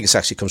 I think it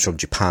actually comes from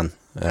Japan.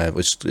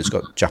 It's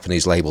got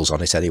Japanese labels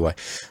on it anyway.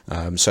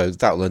 So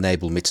that will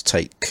enable me to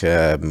take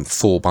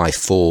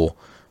 4x4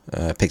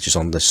 pictures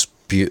on this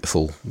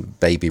beautiful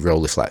baby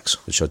Rolleiflex,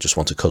 which I just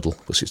want to cuddle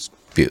because it's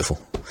beautiful.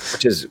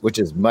 Which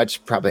is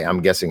much, probably,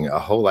 I'm guessing, a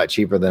whole lot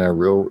cheaper than a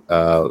real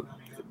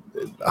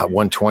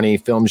 120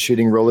 film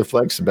shooting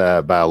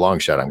Rolleiflex by a long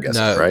shot, I'm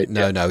guessing, right?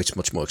 No, it's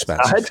much more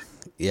expensive. What?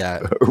 Yeah.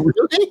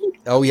 Really?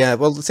 Oh yeah.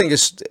 Well, the thing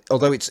is,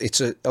 although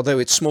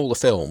it's smaller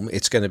film,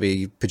 it's going to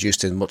be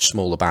produced in much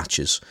smaller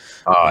batches.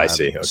 Oh, I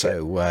see. Okay.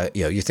 So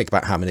you think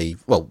about how many.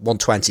 Well,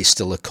 120 is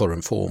still a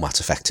current format,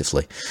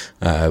 effectively.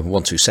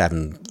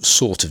 127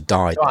 sort of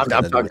died. No, I'm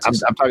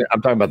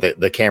talking about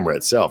the camera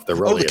itself, the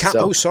Rolleiflex itself.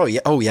 Oh, sorry.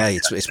 Yeah. Oh, yeah.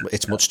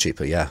 It's much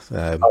cheaper. Yeah.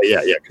 Yeah.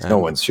 Because no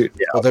one's shooting.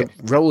 Yeah. Although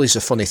Rolleies are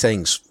funny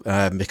things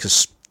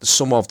because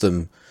some of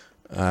them,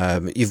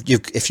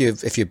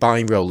 if you're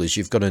buying Rolleies,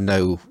 you've got to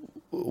know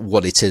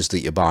what it is that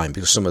you're buying,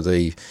 because some of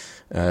the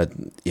a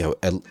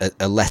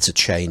letter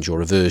change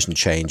or a version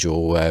change,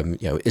 or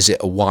is it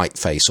a white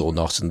face or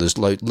not, and there's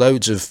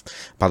loads of,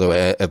 by the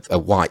way, a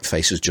white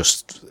face is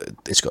just,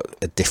 it's got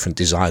a different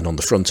design on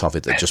the front of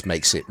it that just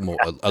makes it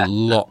a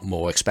lot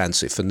more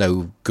expensive for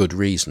no good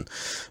reason,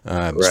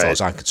 as far as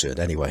I'm concerned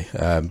anyway.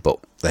 But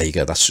there you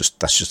go, that's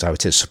just how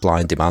it is, supply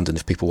and demand, and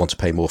if people want to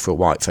pay more for a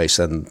white face,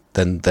 then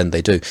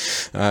they do.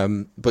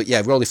 But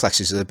yeah,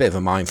 Rolleiflexes are a bit of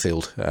a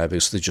minefield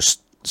because they're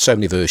just so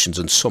many versions,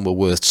 and some are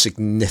worth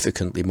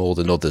significantly more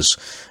than others.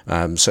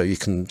 So you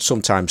can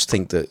sometimes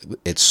think that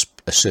it's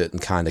a certain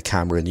kind of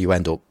camera, and you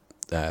end up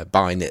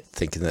buying it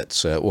thinking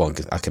that,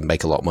 I can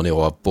make a lot of money,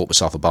 or I bought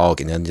myself a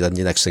bargain, and then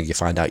the next thing you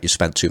find out you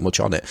spent too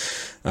much on it.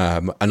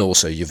 And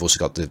also you've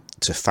also got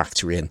to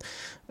factor in,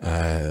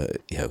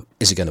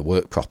 is it going to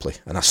work properly?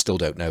 And I still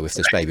don't know if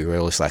this baby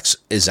Rolleiflex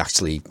is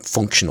actually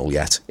functional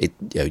yet.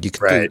 You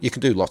can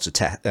do lots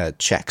of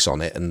checks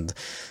on it, and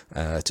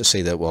to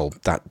see that, well,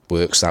 that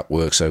works,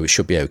 so it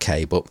should be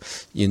okay.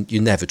 But you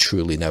never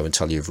truly know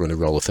until you've run a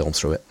roll of film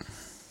through it.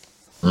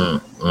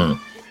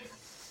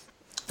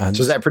 And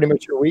so is that pretty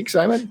much your week,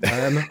 Simon?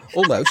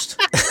 Almost.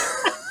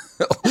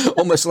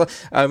 Almost.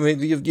 I mean,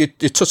 you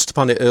touched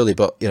upon it earlier,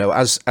 but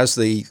as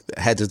the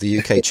head of the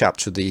UK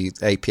chapter of the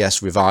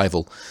APS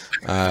revival,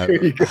 I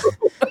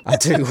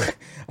do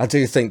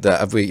think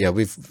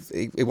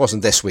that it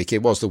wasn't this week,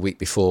 it was the week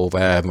before,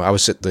 where I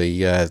was at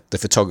the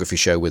photography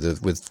show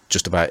with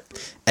just about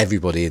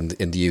everybody in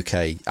the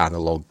UK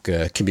analog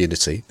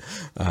community,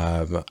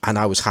 and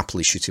I was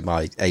happily shooting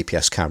my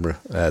APS camera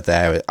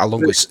there,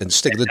 along with, and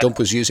Stig the Dump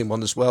was using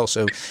one as well.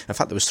 So in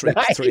fact there was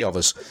three of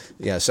us.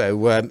 Yeah.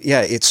 So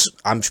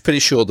I'm pretty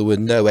sure there were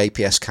no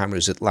APS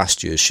cameras at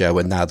last year's show,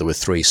 and now there were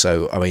 3.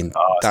 So I mean,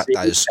 that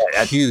is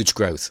huge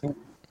growth.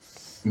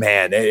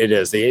 Man, it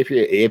is. The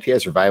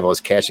APS revival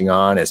is catching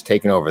on. It's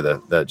taking over it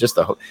is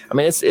the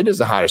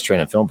hottest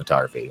trend in film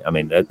photography. I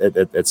mean,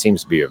 it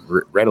seems to be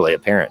readily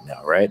apparent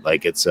now, right?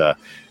 Like it's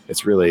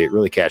really,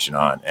 really catching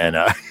on. And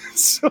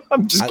so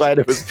I'm just glad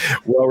it was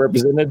well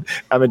represented.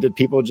 I mean, did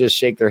people just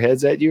shake their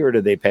heads at you, or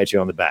did they pat you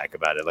on the back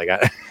about it?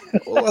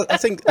 Well, I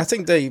think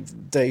they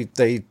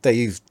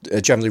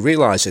generally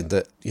realizing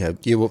that,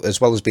 you,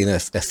 as well as being a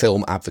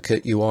film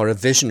advocate, you are a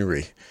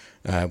visionary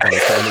when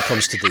it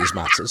comes to these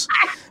matters.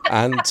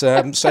 And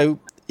so,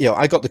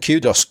 I got the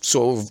kudos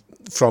sort of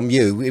from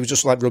you. It was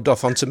just like rubbed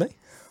off onto me.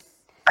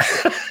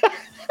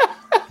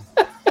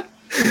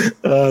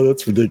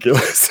 That's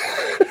ridiculous.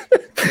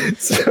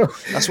 So,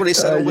 that's what it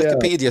said on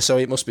Wikipedia, so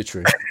it must be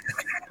true.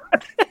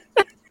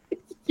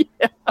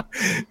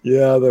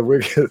 Yeah, the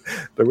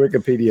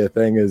Wikipedia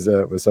thing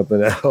was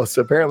something else.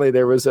 Apparently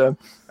there was I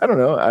don't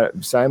know,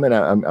 Simon,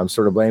 I'm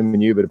sort of blaming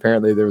you, but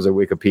apparently there was a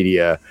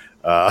Wikipedia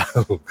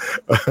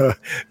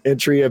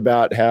entry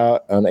about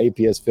how, on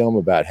APS film,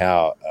 about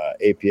how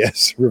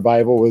APS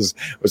revival was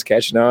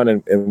catching on,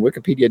 and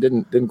Wikipedia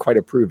didn't quite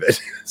approve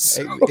it.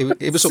 So,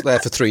 it was up there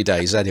for 3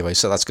 days anyway,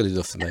 so that's good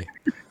enough for me.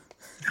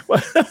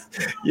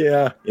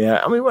 Yeah.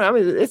 I mean,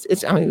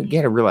 it's. I mean, you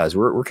got to realize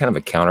we're kind of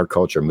a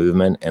counterculture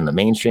movement, and the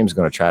mainstream is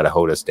going to try to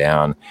hold us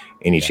down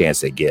any chance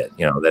they get.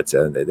 That's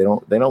they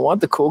don't want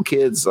the cool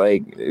kids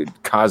like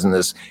causing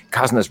this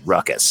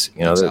ruckus.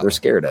 Exactly. They're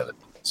scared of it.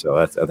 So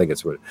I think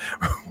that's what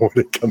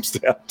it comes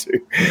down to.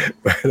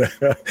 But,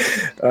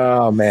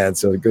 oh man,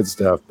 so good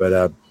stuff.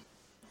 But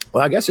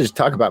well, I guess I should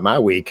talk about my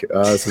week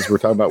since we're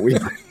talking about week.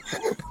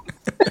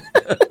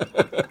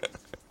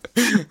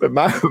 But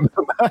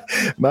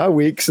my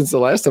week since the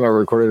last time I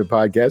recorded a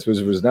podcast, which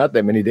was not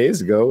that many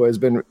days ago, has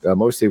been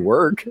mostly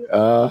work.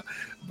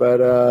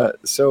 But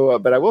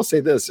I will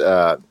say this: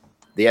 the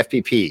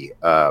FPP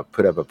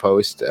put up a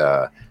post,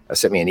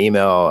 sent me an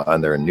email on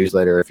their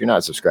newsletter. If you're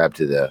not subscribed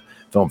to the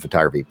Film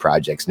Photography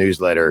Projects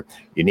newsletter,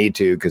 you need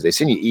to, because they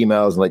send you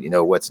emails and let you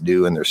know what's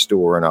new in their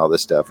store and all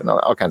this stuff, and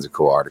all kinds of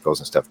cool articles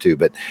and stuff too.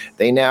 But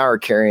they now are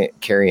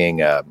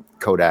carrying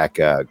Kodak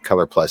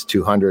Color Plus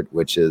 200,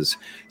 which is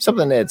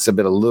something that's a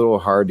little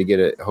hard to get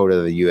a hold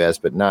of the U.S.,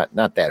 but not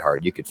that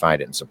hard. You could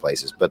find it in some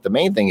places. But the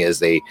main thing is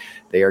they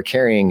are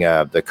carrying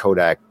the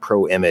Kodak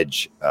Pro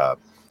Image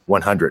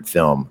 100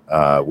 film,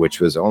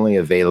 which was only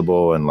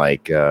available in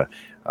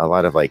a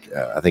lot of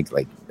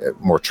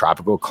more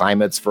tropical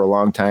climates for a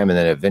long time, and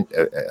then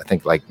I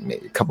think like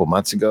a couple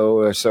months ago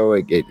or so,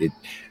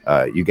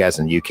 you guys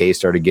in the UK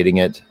started getting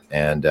it,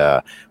 and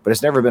but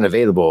it's never been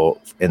available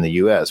in the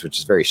US, which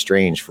is very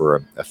strange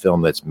for a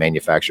film that's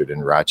manufactured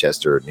in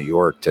Rochester, New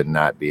York, to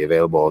not be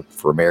available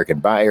for American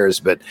buyers.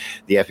 But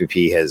the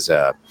FPP has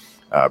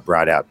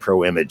brought out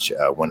Pro Image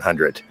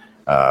 100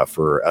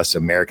 for us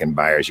American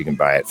buyers. You can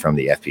buy it from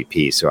the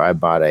FPP. So I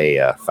bought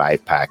a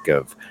 5-pack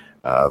of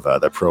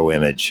the Pro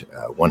Image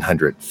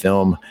 100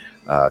 film,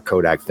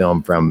 Kodak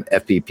film from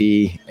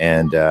FPP,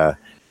 and I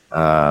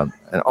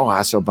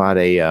also bought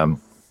the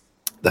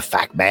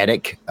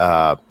Factmatic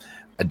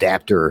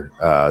adapter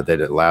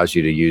that allows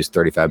you to use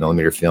 35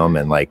 millimeter film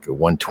and like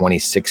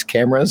 126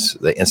 cameras,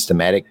 the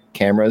Instamatic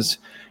cameras,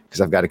 because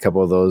I've got a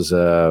couple of those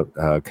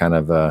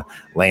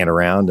laying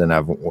around, and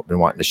I've been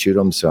wanting to shoot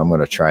them. So I'm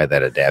going to try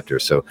that adapter.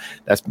 So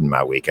that's been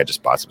my week. I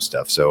just bought some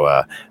stuff.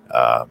 So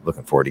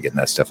looking forward to getting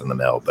that stuff in the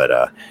mail.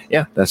 But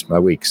yeah, that's my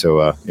week.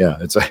 So yeah,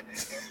 it's a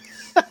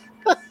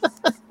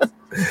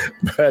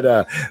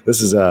but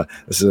this is a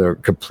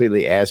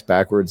completely ass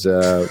backwards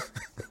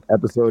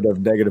episode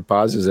of Negative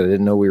Positives. I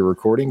didn't know we were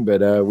recording,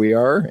 but we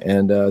are,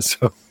 and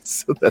so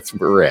that's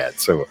where we're at.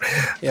 So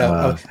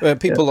yeah,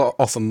 people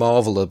often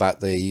marvel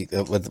about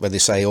when they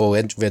say, "Oh,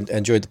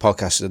 enjoyed the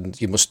podcast,"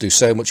 and you must do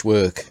so much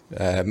work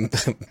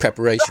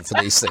preparation for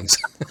these things.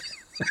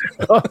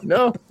 Oh,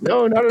 no,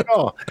 not at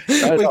all.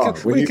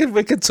 We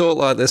can talk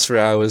like this for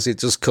hours. It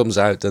just comes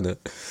out, doesn't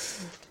it?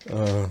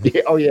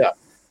 Yeah, oh yeah.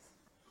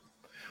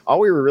 All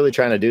we were really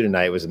trying to do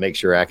tonight was to make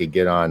sure I could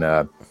get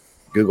on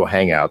Google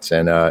Hangouts,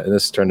 and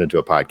this turned into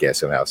a podcast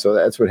somehow. So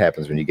that's what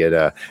happens when you get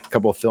a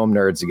couple of film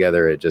nerds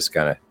together. It just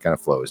kind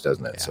of flows,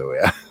 doesn't it? Yeah. So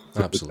yeah,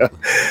 absolutely.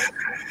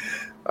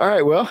 All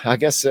right. Well, I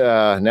guess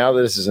now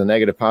that this is a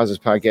Negative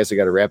Positives podcast, I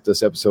got to wrap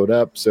this episode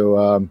up.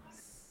 So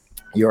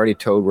you already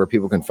told where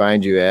people can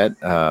find you at.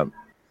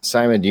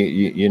 Simon,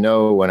 you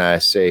know when I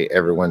say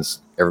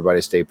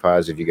everybody stay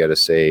positive, you got to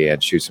say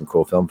and shoot some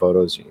cool film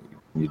photos.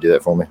 You do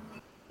that for me?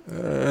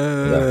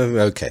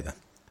 Okay then.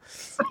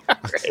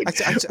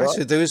 Right.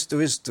 Actually, there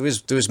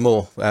is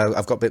more.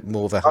 I've got a bit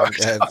more of a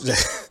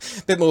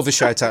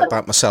shout out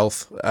about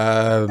myself,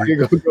 and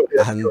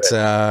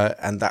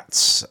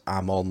that's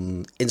I'm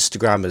on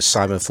Instagram as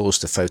Simon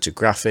Forster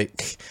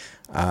Photographic.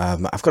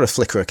 I've got a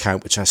Flickr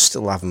account which I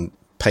still haven't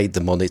paid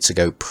the money to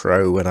go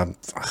pro, and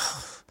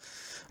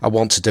I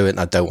want to do it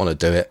and I don't want to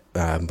do it,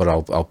 but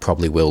I'll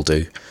probably will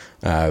do.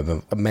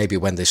 Maybe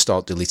when they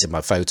start deleting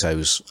my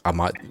photos, I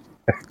might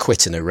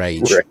quit in a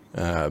rage,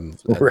 and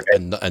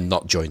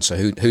not join. So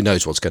who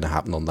knows what's going to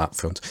happen on that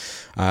front.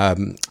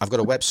 I've got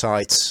a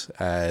website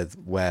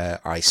where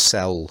I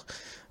sell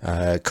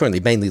currently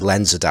mainly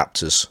lens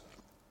adapters.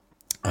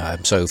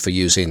 So for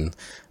using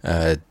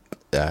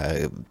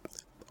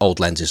old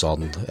lenses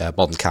on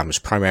modern cameras,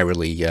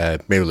 primarily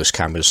mirrorless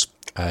cameras,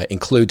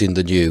 including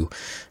the new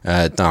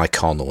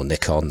Nikon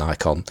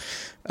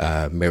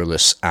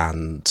mirrorless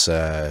and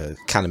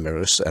Canon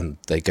mirrorless, and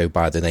they go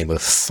by the name of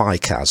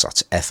Fikaz.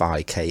 That's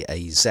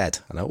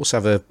Fikaz, and I also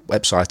have a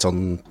a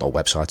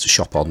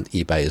shop on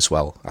eBay as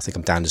well. I think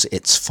I'm down as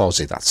It's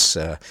Fozzy. That's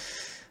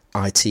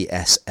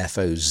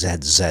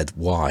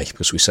ITSFOZZY,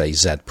 because we say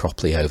Z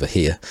properly over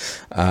here.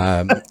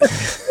 Go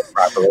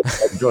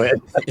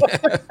ahead.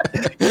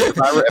 If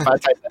I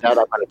type that out,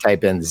 I'm going to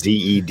type in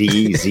ZED.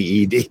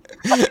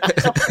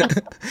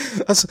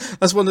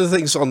 That's one of the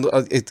things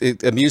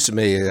it amused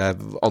me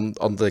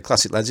on the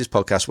Classic Lenses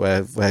podcast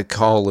where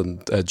Carl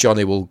and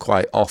Johnny will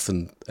quite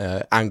often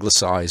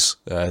anglicize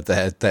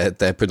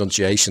their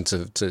pronunciation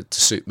to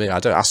suit me. I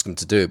don't ask them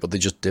to do it, but they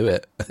just do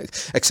it.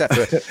 except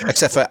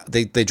for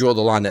they draw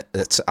the line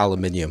at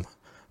aluminium.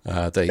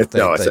 They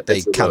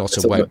cannot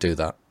and won't do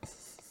that.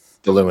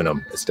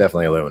 Aluminum. It's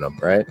definitely aluminum,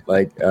 right?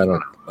 Like, I don't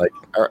know. Like,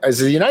 is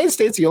the United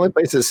States the only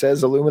place that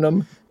says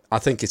aluminum? I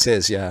think it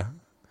is, yeah.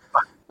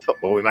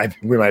 Well, we might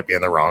be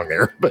in the wrong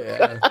there, but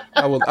yeah,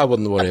 I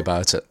wouldn't worry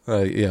about it.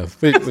 Yeah,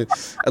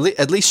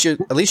 at least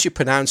you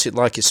pronounce it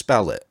like you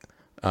spell it.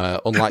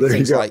 Unlike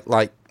things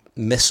like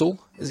missile.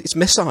 It's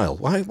missile.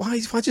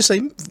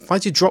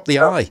 Why'd you drop the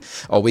I?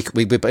 Oh, we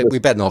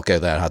better not go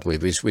there, had we?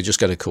 We're just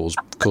going to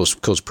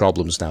cause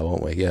problems now,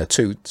 aren't we? Yeah,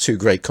 two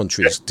great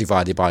countries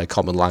divided by a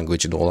common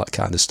language and all that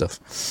kind of stuff.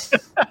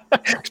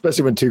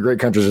 Especially when two great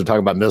countries are talking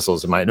about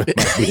missiles, it might be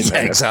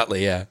yeah,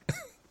 exactly. Yeah.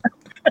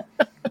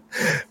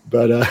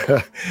 But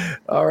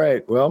all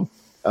right. Well,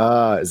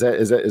 is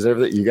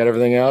everything? You got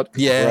everything out?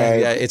 Yeah,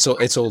 right? Yeah. It's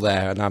all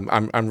there, and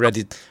I'm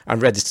ready.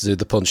 I'm ready to do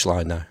the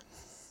punchline now.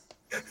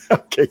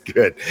 Okay,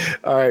 good.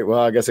 All right.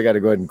 Well, I guess I got to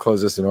go ahead and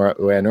close this in the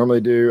way I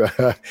normally do.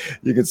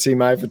 You can see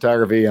my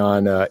photography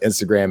on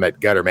Instagram at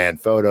Gutterman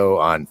Photo,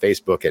 on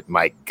Facebook at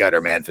Mike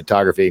Gutterman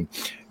Photography.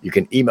 You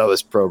can email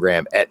this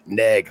program at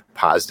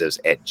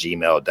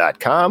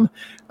negpositives@gmail.com.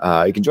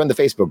 You can join the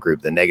Facebook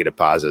group, the Negative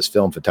Positives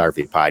Film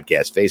Photography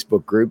Podcast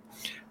Facebook group.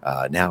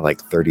 now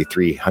like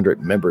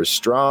 3,300 members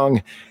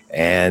strong.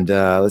 And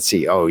let's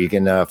see. Oh, you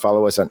can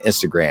follow us on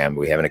Instagram.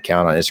 We have an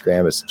account on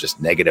Instagram. It's just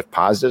Negative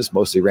Positives,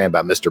 mostly ran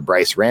by Mr.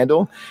 Bryce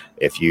Randall.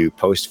 If you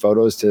post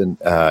photos to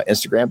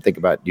Instagram, think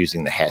about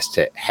using the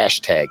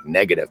hashtag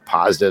Negative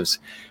Positives,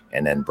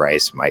 and then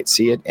Bryce might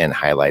see it and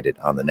highlight it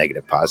on the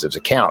Negative Positives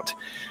account.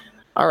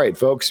 All right,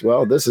 folks.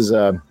 Well, this is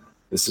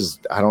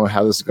I don't know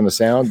how this is going to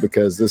sound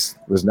because this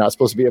was not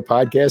supposed to be a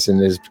podcast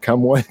and it has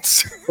become one.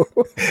 So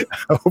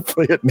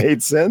hopefully it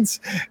made sense.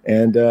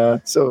 And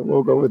so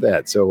we'll go with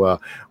that. So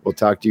we'll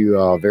talk to you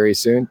all very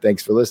soon.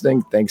 Thanks for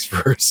listening. Thanks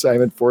for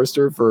Simon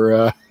Forster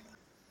for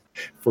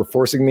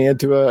forcing me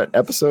into an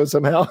episode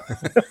somehow.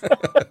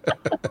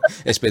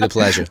 It's been a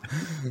pleasure.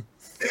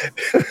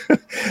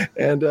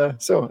 And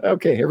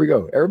okay, here we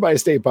go. Everybody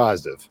stay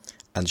positive.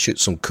 And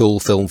shoot some cool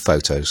film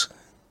photos.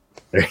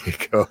 There you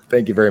go.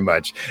 Thank you very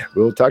much.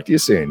 We'll talk to you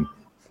soon.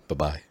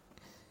 Bye-bye.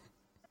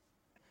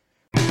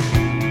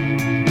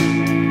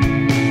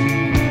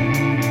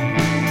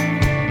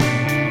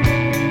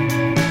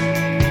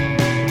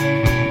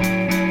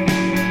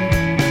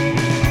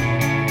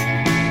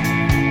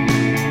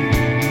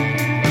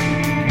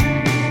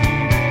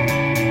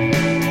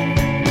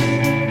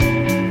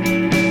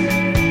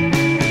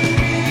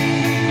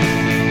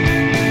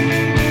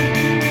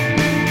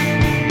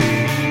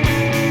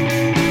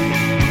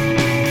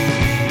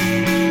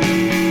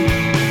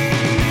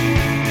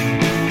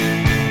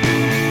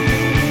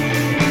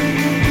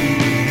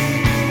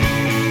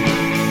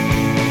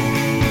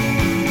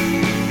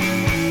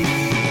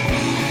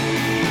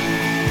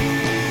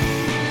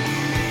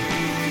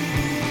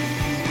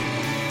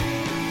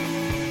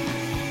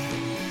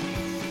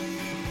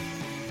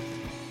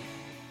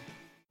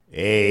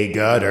 A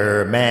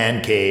Gutter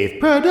Man Cave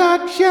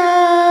production.